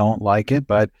people don't like it,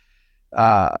 but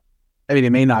uh, I mean,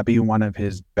 it may not be one of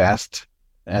his best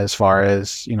as far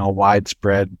as,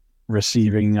 widespread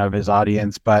receiving of his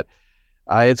audience, but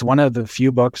it's one of the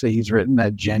few books that he's written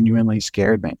that genuinely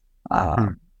scared me.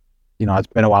 Hmm. It's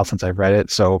been a while since I've read it,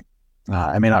 so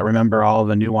I may not remember all of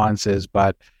the nuances,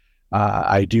 but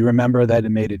I do remember that it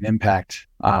made an impact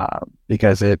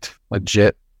because it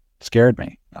legit scared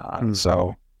me.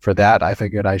 So for that, I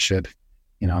figured I should,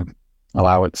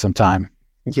 allow it some time.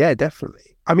 Yeah,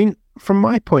 definitely. I mean, from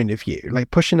my point of view,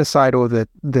 like pushing aside all the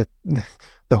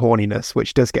horniness,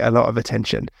 which does get a lot of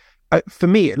attention, for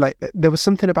me, like there was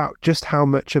something about just how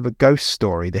much of a ghost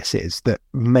story this is that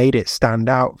made it stand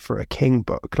out for a King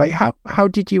book. Like, how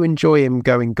did you enjoy him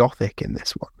going gothic in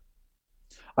this one?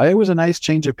 It was a nice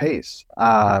change of pace.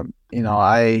 I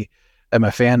am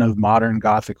a fan of modern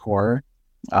Gothic horror.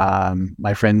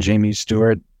 My friend Jamie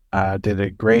Stewart did a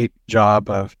great job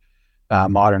of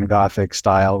modern Gothic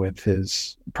style with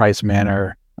his Price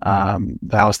Manor, The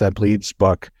House That Bleeds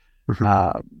book.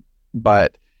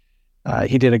 But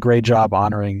he did a great job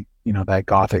honoring, that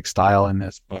Gothic style in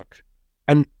this book.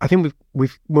 And I think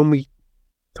we've when we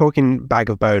talking Bag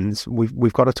of Bones,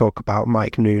 we've got to talk about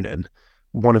Mike Noonan,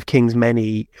 one of King's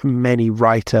many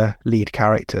writer lead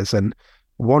characters, and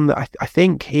one that I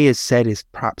think he has said is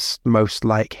perhaps most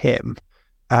like him.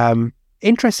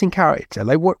 Interesting character.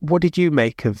 Like, what did you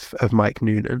make of Mike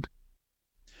Noonan?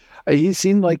 He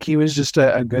seemed like he was just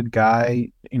a good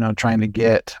guy, trying to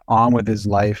get on with his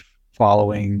life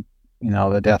following,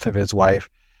 the death of his wife.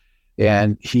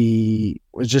 And he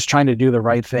was just trying to do the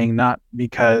right thing, not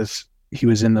because he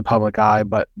was in the public eye,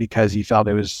 but because he felt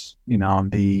it was,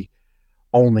 the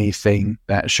only thing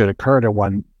that should occur to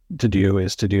one to do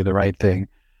is to do the right thing.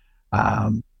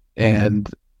 And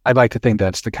I'd like to think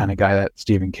that's the kind of guy that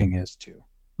Stephen King is too.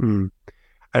 And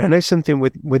I know something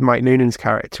with Mike Noonan's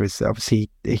character is obviously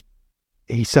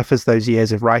he suffers those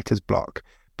years of writer's block,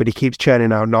 but he keeps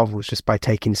churning out novels just by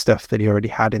taking stuff that he already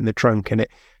had in the trunk. And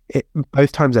it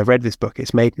both times I've read this book,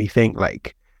 it's made me think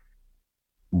like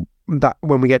that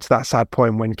when we get to that sad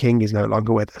point when King is no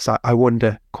longer with us, I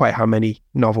wonder quite how many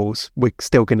novels we're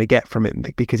still going to get from him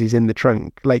because he's in the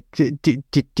trunk. Like, did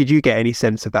you get any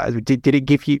sense of that?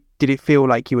 Did it feel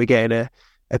like you were getting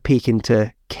a peek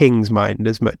into King's mind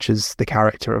as much as the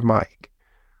character of Mike?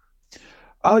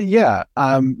 Oh yeah.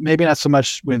 Maybe not so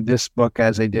much with this book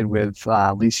as I did with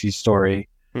Lisey's story.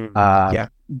 Yeah.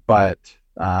 But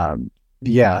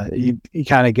yeah, you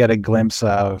kind of get a glimpse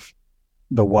of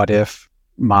the what if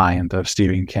mind of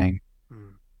Stephen King.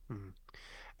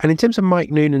 And in terms of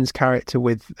Mike Noonan's character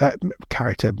with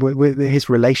his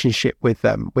relationship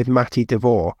with Matty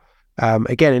DeVore,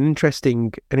 again an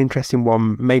interesting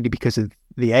one, mainly because of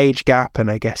the age gap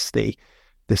and I guess the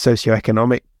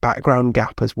socioeconomic background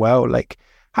gap as well. Like,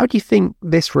 how do you think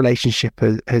this relationship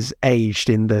has aged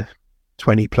in the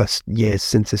 20 plus years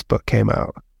since this book came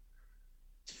out?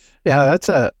 Yeah, that's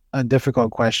a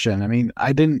difficult question. I mean,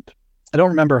 I don't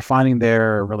remember finding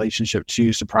their relationship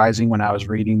too surprising when I was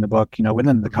reading the book.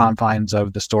 Within the confines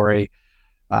of the story,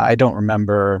 I don't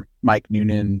remember Mike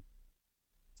Noonan,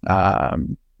 I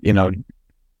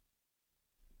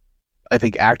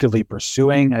think actively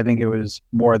pursuing. I think it was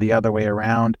more the other way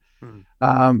around.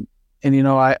 And,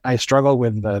 I struggle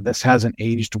with the this hasn't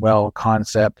aged well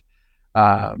concept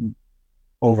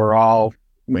overall,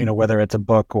 whether it's a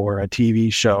book or a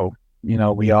TV show.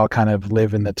 We all kind of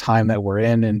live in the time that we're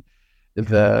in, and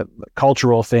the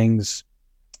cultural things,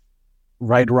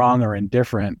 right, wrong, or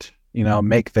indifferent,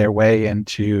 make their way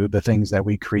into the things that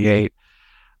we create.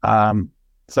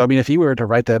 So, I mean, if he were to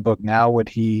write that book now, would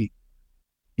he,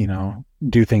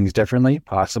 do things differently?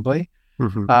 Possibly.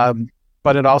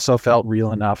 But it also felt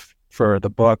real enough for the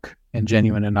book and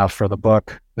genuine enough for the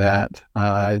book that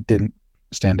it didn't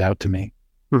stand out to me.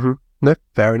 No,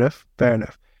 fair enough.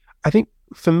 I think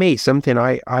for me, something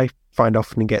I find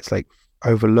often gets like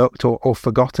overlooked or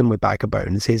forgotten with Bag of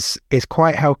Bones is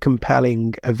quite how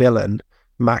compelling a villain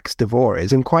Max DeVore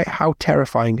is, and quite how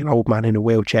terrifying an old man in a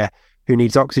wheelchair who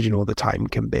needs oxygen all the time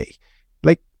can be.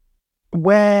 Like,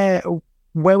 where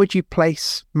would you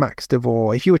place Max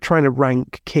DeVore if you were trying to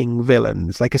rank King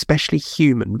villains, like especially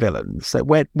human villains?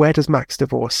 Like, where does Max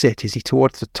DeVore sit? Is he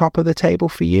towards the top of the table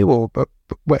for you, or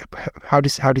how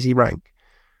does he rank?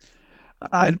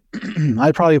 I'd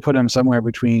probably put him somewhere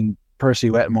between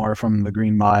Percy Wetmore from The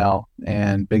Green Mile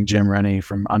and Big Jim Rennie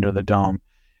from Under the Dome.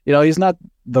 He's not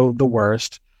the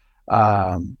worst,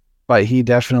 but he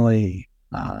definitely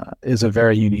is a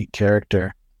very unique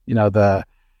character.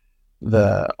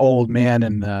 The old man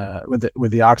and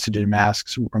with the oxygen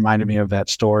masks reminded me of that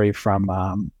story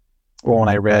from when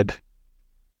I read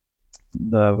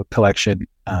the collection,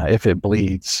 If It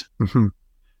Bleeds, Mm-hmm.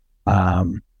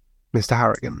 um, Mr.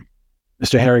 Harrigan.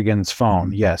 Mr. Harrigan's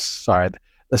Phone. Yes, sorry.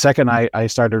 The second I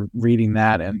started reading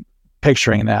that and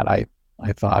picturing that, I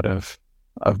thought of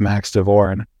Max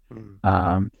DeVorn.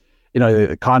 Um,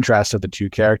 the contrast of the two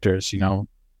characters.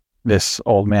 This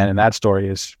old man in that story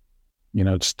is,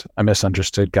 just a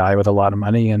misunderstood guy with a lot of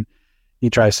money, and he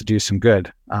tries to do some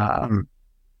good.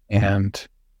 And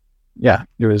yeah,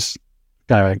 it was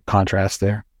kind of a contrast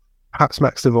there. Perhaps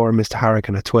Max DeVore and Mr.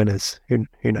 Harrigan are twinners. Who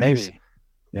knows? Maybe.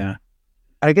 Yeah.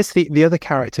 I guess the other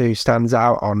character who stands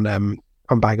out on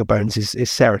Bag of Bones is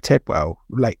Sarah Tidwell,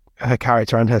 like her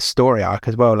character and her story arc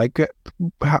as well. Like,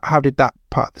 how did that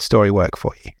part of the story work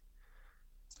for you?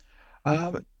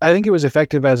 I think it was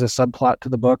effective as a subplot to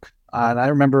the book. And I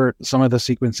remember some of the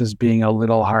sequences being a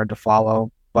little hard to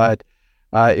follow, but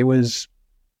it was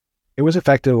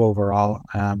effective overall.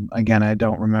 Again, I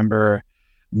don't remember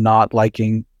not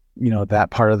liking, that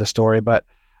part of the story, but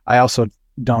I also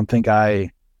don't think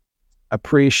I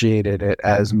appreciated it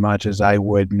as much as I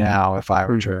would now if I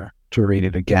were to read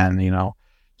it again.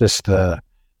 Just the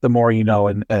more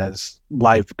and as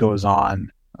life goes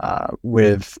on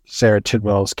with Sarah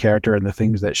Tidwell's character and the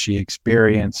things that she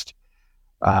experienced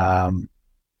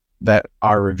that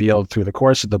are revealed through the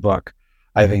course of the book,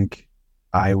 I think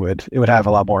it would have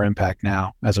a lot more impact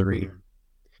now as a reader.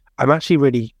 I'm actually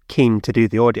really keen to do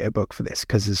the audiobook for this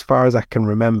because as far as I can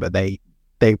remember, they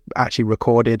actually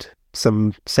recorded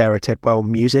some Sarah Tidwell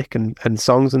music and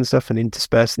songs and stuff and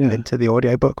interspersed them into the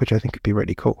audiobook, which I think would be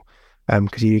really cool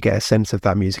because you get a sense of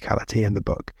that musicality in the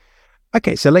book.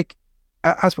 Okay, so like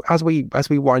as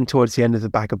we wind towards the end of the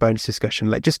Bag of Bones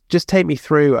discussion, like just take me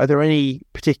through, are there any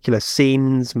particular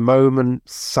scenes,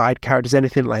 moments, side characters,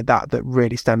 anything like that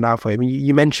really stand out for you? I mean,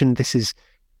 you mentioned this is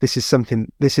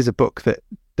a book that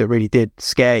really did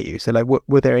scare you. So like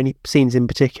were there any scenes in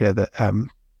particular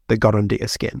that got under your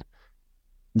skin?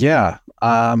 Yeah.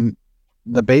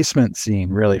 The basement scene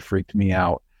really freaked me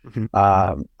out.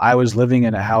 Mm-hmm. I was living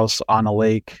in a house on a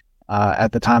lake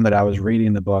at the time that I was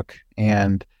reading the book,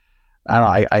 and I don't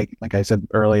know, I like I said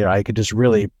earlier, I could just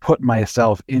really put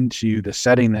myself into the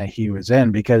setting that he was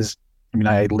in because,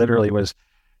 I literally was,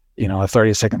 a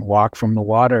 30-second walk from the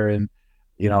water, and,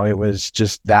 it was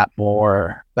just that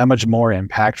much more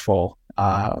impactful.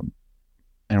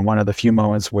 And one of the few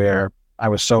moments where I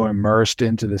was so immersed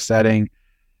into the setting,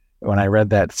 when I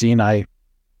read that scene, I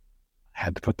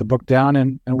had to put the book down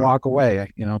and walk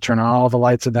away, turn on all the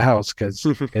lights in the house because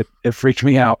it freaked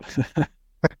me out.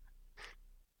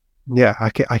 Yeah, I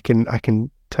can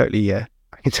totally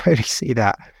see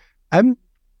that.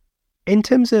 In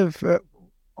terms of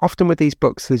often with these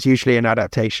books, there's usually an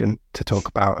adaptation to talk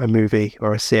about, a movie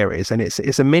or a series, and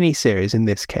it's a mini series in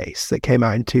this case that came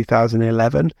out in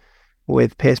 2011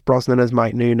 with Pierce Brosnan as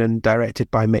Mike Noonan,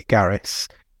 directed by Mick Garris.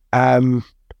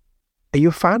 Are you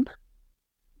a fan?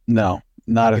 No,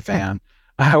 not a fan.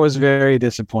 I was very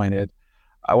disappointed.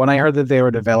 When I heard that they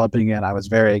were developing it, I was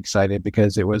very excited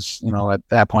because it was, at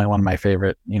that point, one of my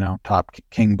favorite, top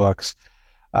King books.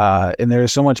 And there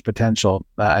is so much potential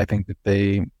that I think that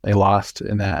they lost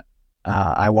in that.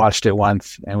 I watched it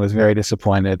once and was very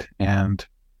disappointed. And,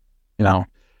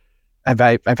 I've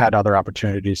had other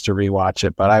opportunities to rewatch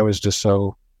it, but I was just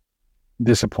so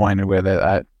disappointed with it.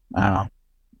 I don't know,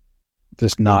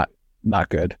 just not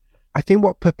good. I think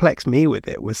what perplexed me with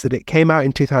it was that it came out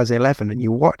in 2011 and you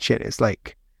watch it, it's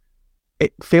like,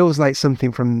 it feels like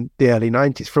something from the early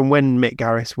 90s, from when Mick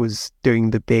Garris was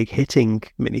doing the big hitting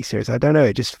miniseries. I don't know,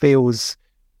 it just feels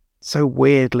so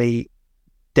weirdly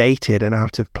dated and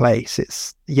out of place.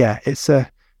 It's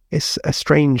a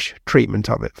strange treatment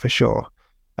of it for sure.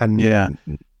 And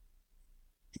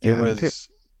it was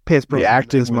Pierce Brosnan, the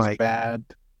acting was bad.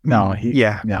 No,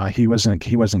 he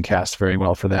wasn't cast very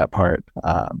well for that part.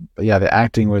 But yeah, the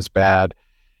acting was bad.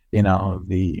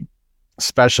 The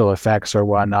special effects or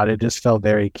whatnot, it just felt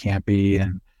very campy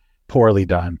and poorly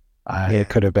done. It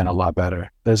could have been a lot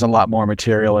better. There's a lot more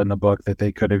material in the book that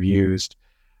they could have used.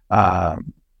 I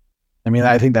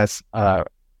think that's a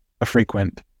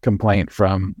frequent complaint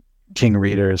from King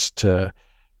readers to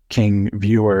King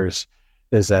viewers,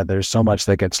 is that there's so much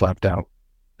that gets left out.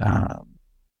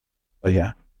 But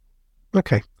yeah.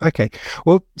 Okay.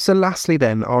 Well, so lastly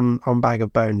then on Bag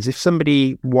of Bones, if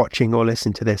somebody watching or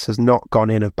listening to this has not gone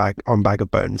in on Bag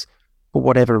of Bones for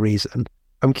whatever reason,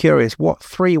 I'm curious, what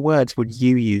 3 words would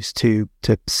you use to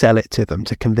sell it to them,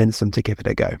 to convince them to give it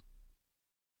a go?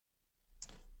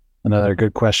 Another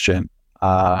good question.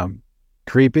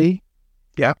 Creepy.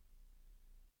 Yeah.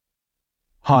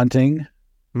 Haunting.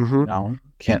 Mm-hmm. No,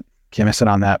 can't can't miss it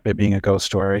on that, it being a ghost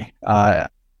story.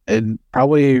 And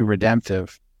probably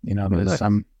redemptive. There's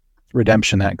some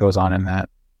redemption that goes on in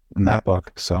that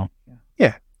book. So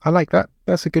yeah, I like that.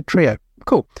 That's a good trio.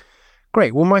 Cool.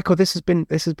 Great. Well, Michael, this has been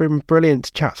brilliant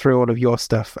to chat through all of your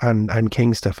stuff and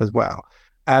King stuff as well.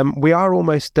 We are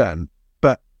almost done,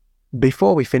 but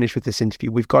before we finish with this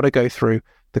interview, we've got to go through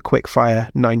the quickfire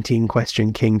 19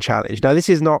 question King challenge. Now, this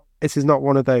is not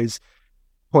one of those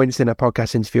points in a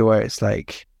podcast interview where it's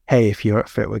like, hey, if you're up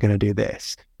for it, we're going to do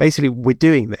this. Basically, we're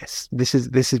doing this. This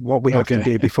is what we have to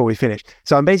do before we finish.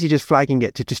 So I'm basically just flagging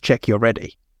it to just check you're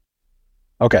ready.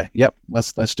 Okay. Yep.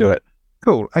 Let's do it.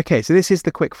 Cool. Okay. So this is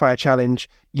the quickfire challenge.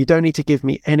 You don't need to give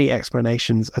me any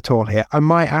explanations at all here. I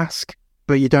might ask,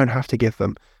 but you don't have to give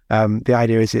them. The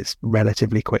idea is it's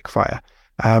relatively quickfire.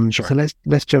 Sure. So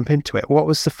let's jump into it. What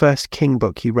was the first King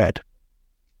book you read?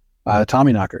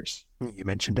 Tommyknockers. You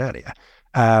mentioned earlier.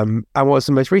 And what was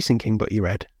the most recent King book you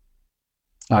read?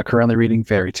 Currently reading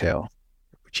Fairy Tale,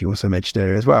 which you also mentioned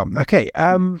earlier as well. Okay.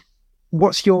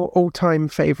 What's your all-time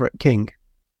favorite King?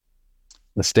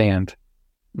 The Stand.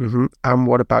 Mm-hmm. And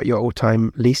what about your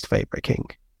all-time least favorite King?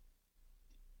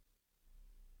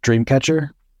 Dreamcatcher.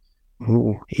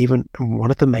 Ooh, even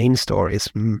one of the main stories.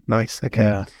 Nice.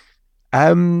 Okay.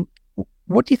 Yeah.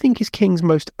 What do you think is King's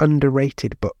most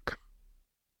underrated book?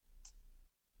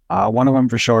 One of them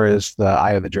for sure is The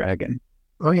Eye of the Dragon.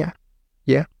 Oh yeah.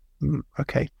 Yeah.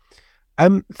 Okay.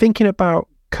 Thinking about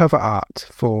cover art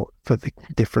for the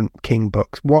different King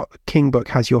books, what King book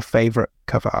has your favorite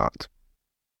cover art?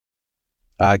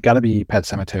 Gotta be Pet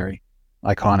Sematary.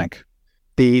 Iconic.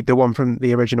 The one from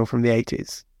the original from the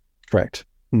 80s. Correct.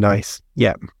 Nice.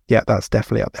 Yeah, that's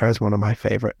definitely up there as one of my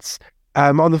favorites.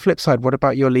 On the flip side, what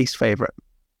about your least favorite?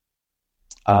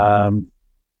 Probably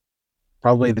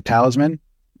The Talisman.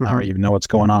 I don't even know what's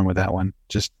going on with that one.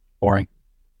 Just boring.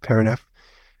 Fair enough.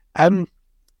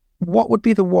 What would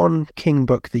be the one King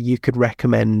book that you could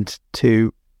recommend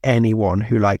to anyone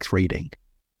who likes reading?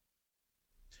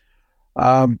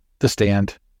 The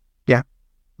Stand. Yeah.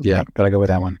 Okay. Yeah, gotta go with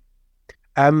that one.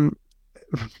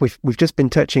 We've just been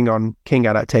touching on King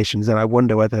adaptations, and I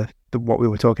wonder whether what we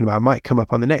were talking about might come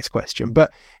up on the next question.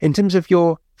 But in terms of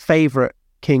your favorite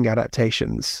King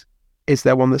adaptations, is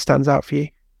there one that stands out for you?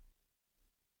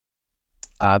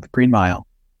 The Green Mile.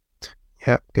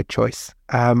 Yeah, good choice.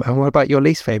 And what about your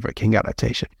least favorite King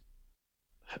adaptation?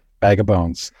 Bag of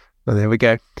Bones. Oh, there we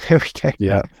go. There we go.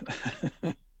 Yeah.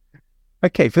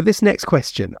 Okay, for this next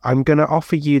question, I'm going to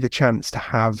offer you the chance to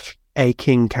have a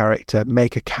King character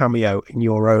make a cameo in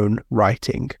your own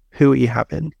writing. Who are you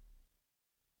having?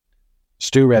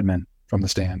 Stu Redman from The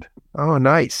Stand. Oh,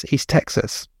 nice. East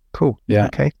Texas. Cool. Yeah.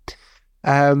 Okay.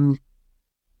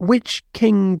 Which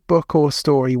King book or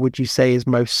story would you say is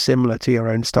most similar to your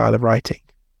own style of writing?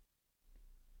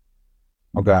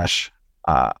 Oh, gosh.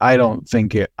 I don't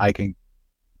think I can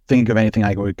think of anything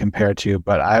I would compare to,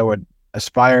 but I would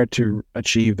aspire to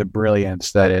achieve the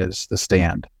brilliance that is The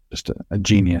Stand. Just a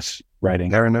genius writing.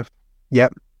 Fair enough.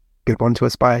 Yep. Good one to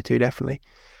aspire to, definitely.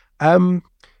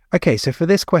 Okay, so for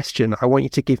this question, I want you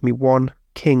to give me one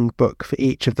King book for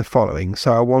each of the following.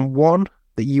 So I want one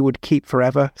that you would keep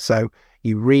forever. So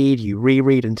you read, you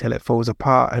reread until it falls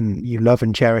apart and you love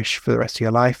and cherish for the rest of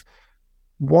your life.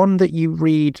 One that you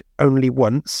read only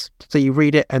once. So you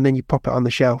read it and then you pop it on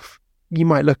the shelf. You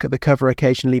might look at the cover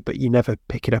occasionally, but you never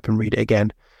pick it up and read it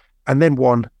again. And then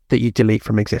one that you delete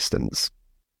from existence.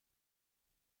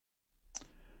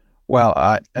 Well,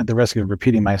 at the risk of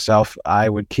repeating myself, I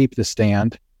would keep The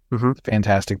Stand. Mm-hmm.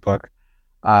 Fantastic book.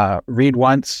 Read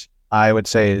once, I would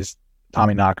say, is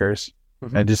Tommyknockers.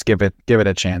 Mm-hmm. And just give it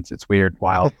a chance. It's weird,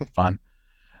 wild, fun.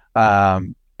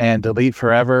 And delete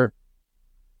forever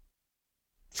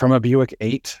from a Buick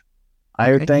 8,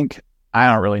 I would think. I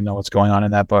don't really know what's going on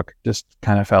in that book. Just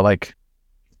kind of felt like,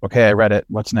 okay, I read it.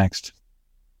 What's next?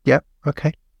 Yep.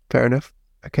 Okay. Fair enough.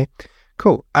 Okay.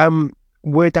 Cool.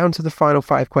 We're down to the final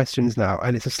 5 questions now,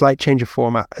 and it's a slight change of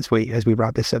format as we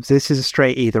wrap this up. So this is a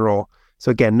straight either or.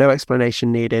 So again, no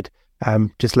explanation needed.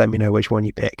 Just let me know which one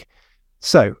you pick.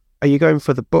 So, are you going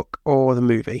for the book or the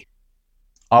movie?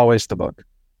 Always the book.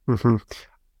 Mm-hmm.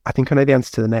 I think I know the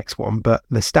answer to the next one, but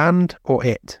The Stand or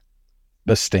It?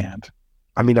 The Stand.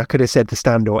 I mean, I could have said The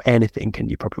Stand or anything,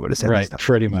 and you probably would have said right, The Stand.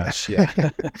 Pretty much, yeah.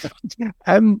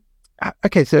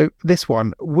 Okay, so this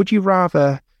one, would you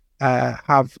rather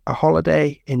have a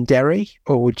holiday in Derry,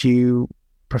 or would you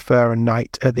prefer a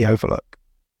night at the Overlook?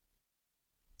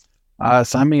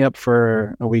 Sign me up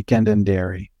for a weekend in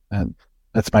Derry.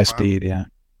 That's my speed, yeah.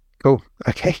 Cool.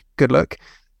 Okay, good luck.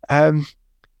 Are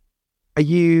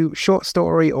you short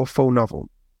story or full novel?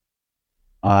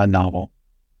 Novel.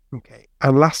 Okay.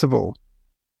 And last of all,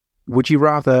 would you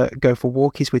rather go for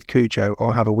walkies with Cujo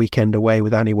or have a weekend away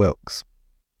with Annie Wilkes?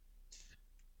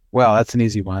 Well, that's an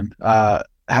easy one.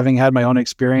 Having had my own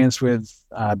experience with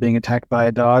being attacked by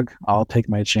a dog, I'll take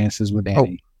my chances with Oh,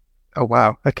 Annie. oh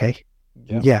wow. Okay.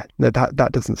 Yeah. Yeah, no,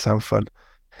 that doesn't sound fun.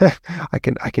 I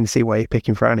can see why you're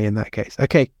picking for Annie in that case.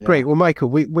 Okay, Yeah. great. Well, Michael,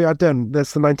 we are done.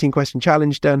 That's the 19-question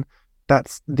challenge done.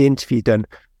 That's the interview done.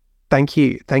 Thank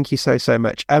you so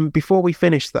much. Before we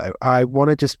finish though, I want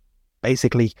to just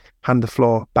basically hand the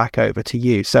floor back over to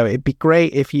you. So it'd be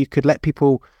great if you could let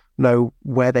people know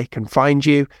where they can find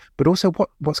you, but also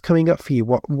what's coming up for you.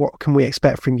 What can we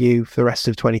expect from you for the rest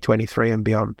of 2023 and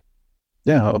beyond?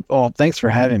 Yeah. Well, thanks for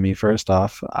having me, first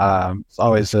off. It's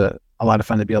always a lot of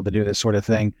fun to be able to do this sort of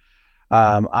thing.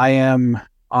 I am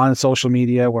on social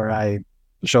media where I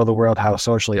show the world how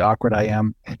socially awkward I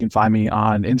am. You can find me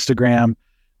on Instagram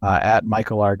at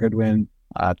Michael R Goodwin.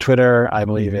 Twitter, I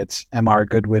believe it's MR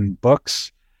Goodwin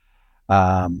Books.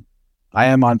 I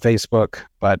am on Facebook,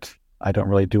 but I don't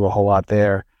really do a whole lot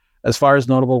there. As far as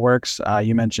notable works,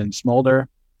 you mentioned Smolder.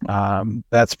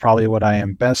 That's probably what I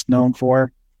am best known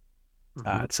for.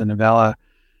 It's a novella.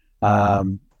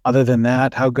 Other than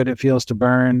that, How Good It Feels to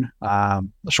Burn, a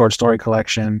short story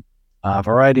collection, a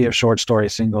variety of short story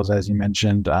singles, as you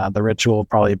mentioned, The Ritual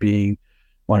probably being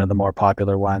one of the more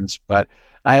popular ones. But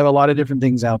I have a lot of different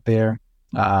things out there.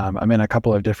 I'm in a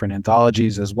couple of different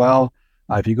anthologies as well.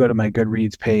 If you go to my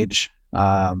Goodreads page,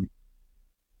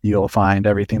 you'll find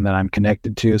everything that I'm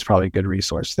connected to. Is probably a good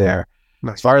resource there.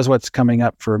 Nice. As far as what's coming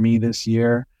up for me this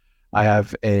year, I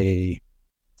have a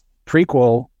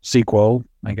sequel,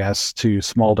 I guess, to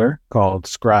Smolder called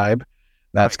Scribe.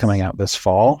 That's coming out this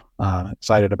fall.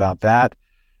 Excited about that.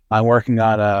 I'm working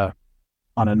on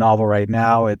a novel right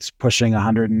now. It's pushing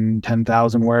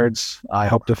 110,000 words. I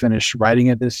hope to finish writing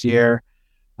it this year.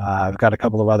 I've got a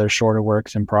couple of other shorter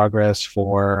works in progress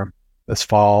for this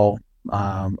fall,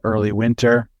 early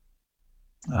winter.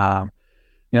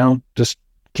 Just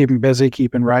keeping busy,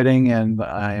 keeping writing, and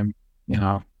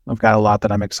I've got a lot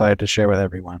that I'm excited to share with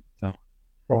everyone. So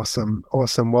Awesome.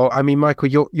 Well, I mean, Michael,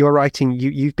 you're writing.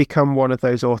 You've become one of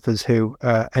those authors who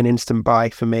an instant buy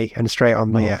for me, and straight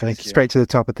on the straight to the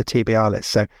top of the TBR list.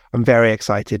 So I'm very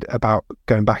excited about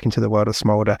going back into the world of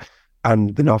Smolder,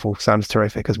 and the novel sounds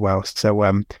terrific as well.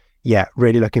 So yeah,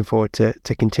 really looking forward to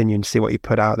continuing to see what you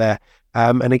put out there.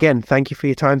 And again, thank you for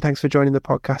your time. Thanks for joining the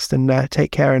podcast, and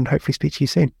take care, and hopefully speak to you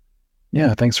soon.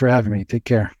 Yeah, thanks for having me. Take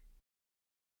care.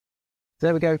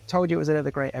 There we go. Told you it was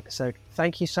another great episode.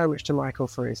 Thank you so much to Michael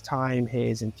for his time,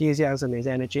 his enthusiasm, his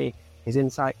energy, his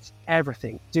insights,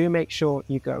 everything. Do make sure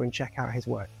you go and check out his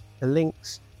work. The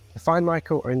links to find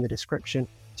Michael are in the description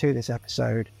to this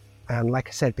episode. And like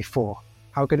I said before,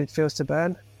 How Good It Feels to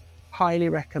Burn, highly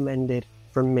recommended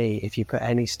from me if you put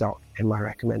any stock in my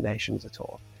recommendations at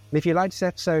all. And if you liked this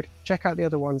episode, check out the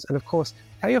other ones. And of course,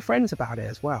 tell your friends about it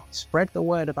as well. Spread the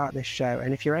word about this show.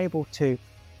 And if you're able to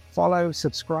follow,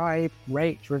 subscribe,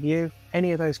 rate, review,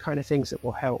 any of those kind of things that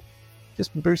will help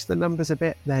just boost the numbers a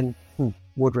bit, then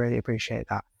would really appreciate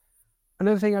that.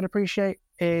 Another thing I'd appreciate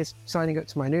is signing up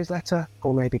to my newsletter,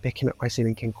 or maybe picking up my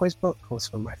Stephen King quiz book or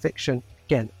some of my fiction.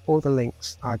 Again, all the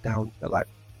links are down below.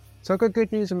 So I've got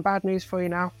good news and bad news for you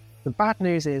now. The bad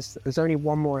news is that there's only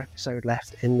one more episode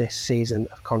left in this season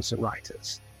of Constant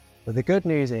Writers. But the good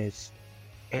news is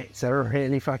it's a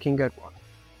really fucking good one.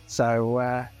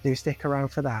 So do stick around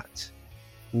for that.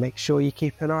 Make sure you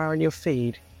keep an eye on your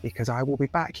feed, because I will be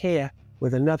back here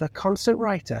with another Constant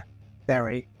Writer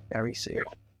very, very soon.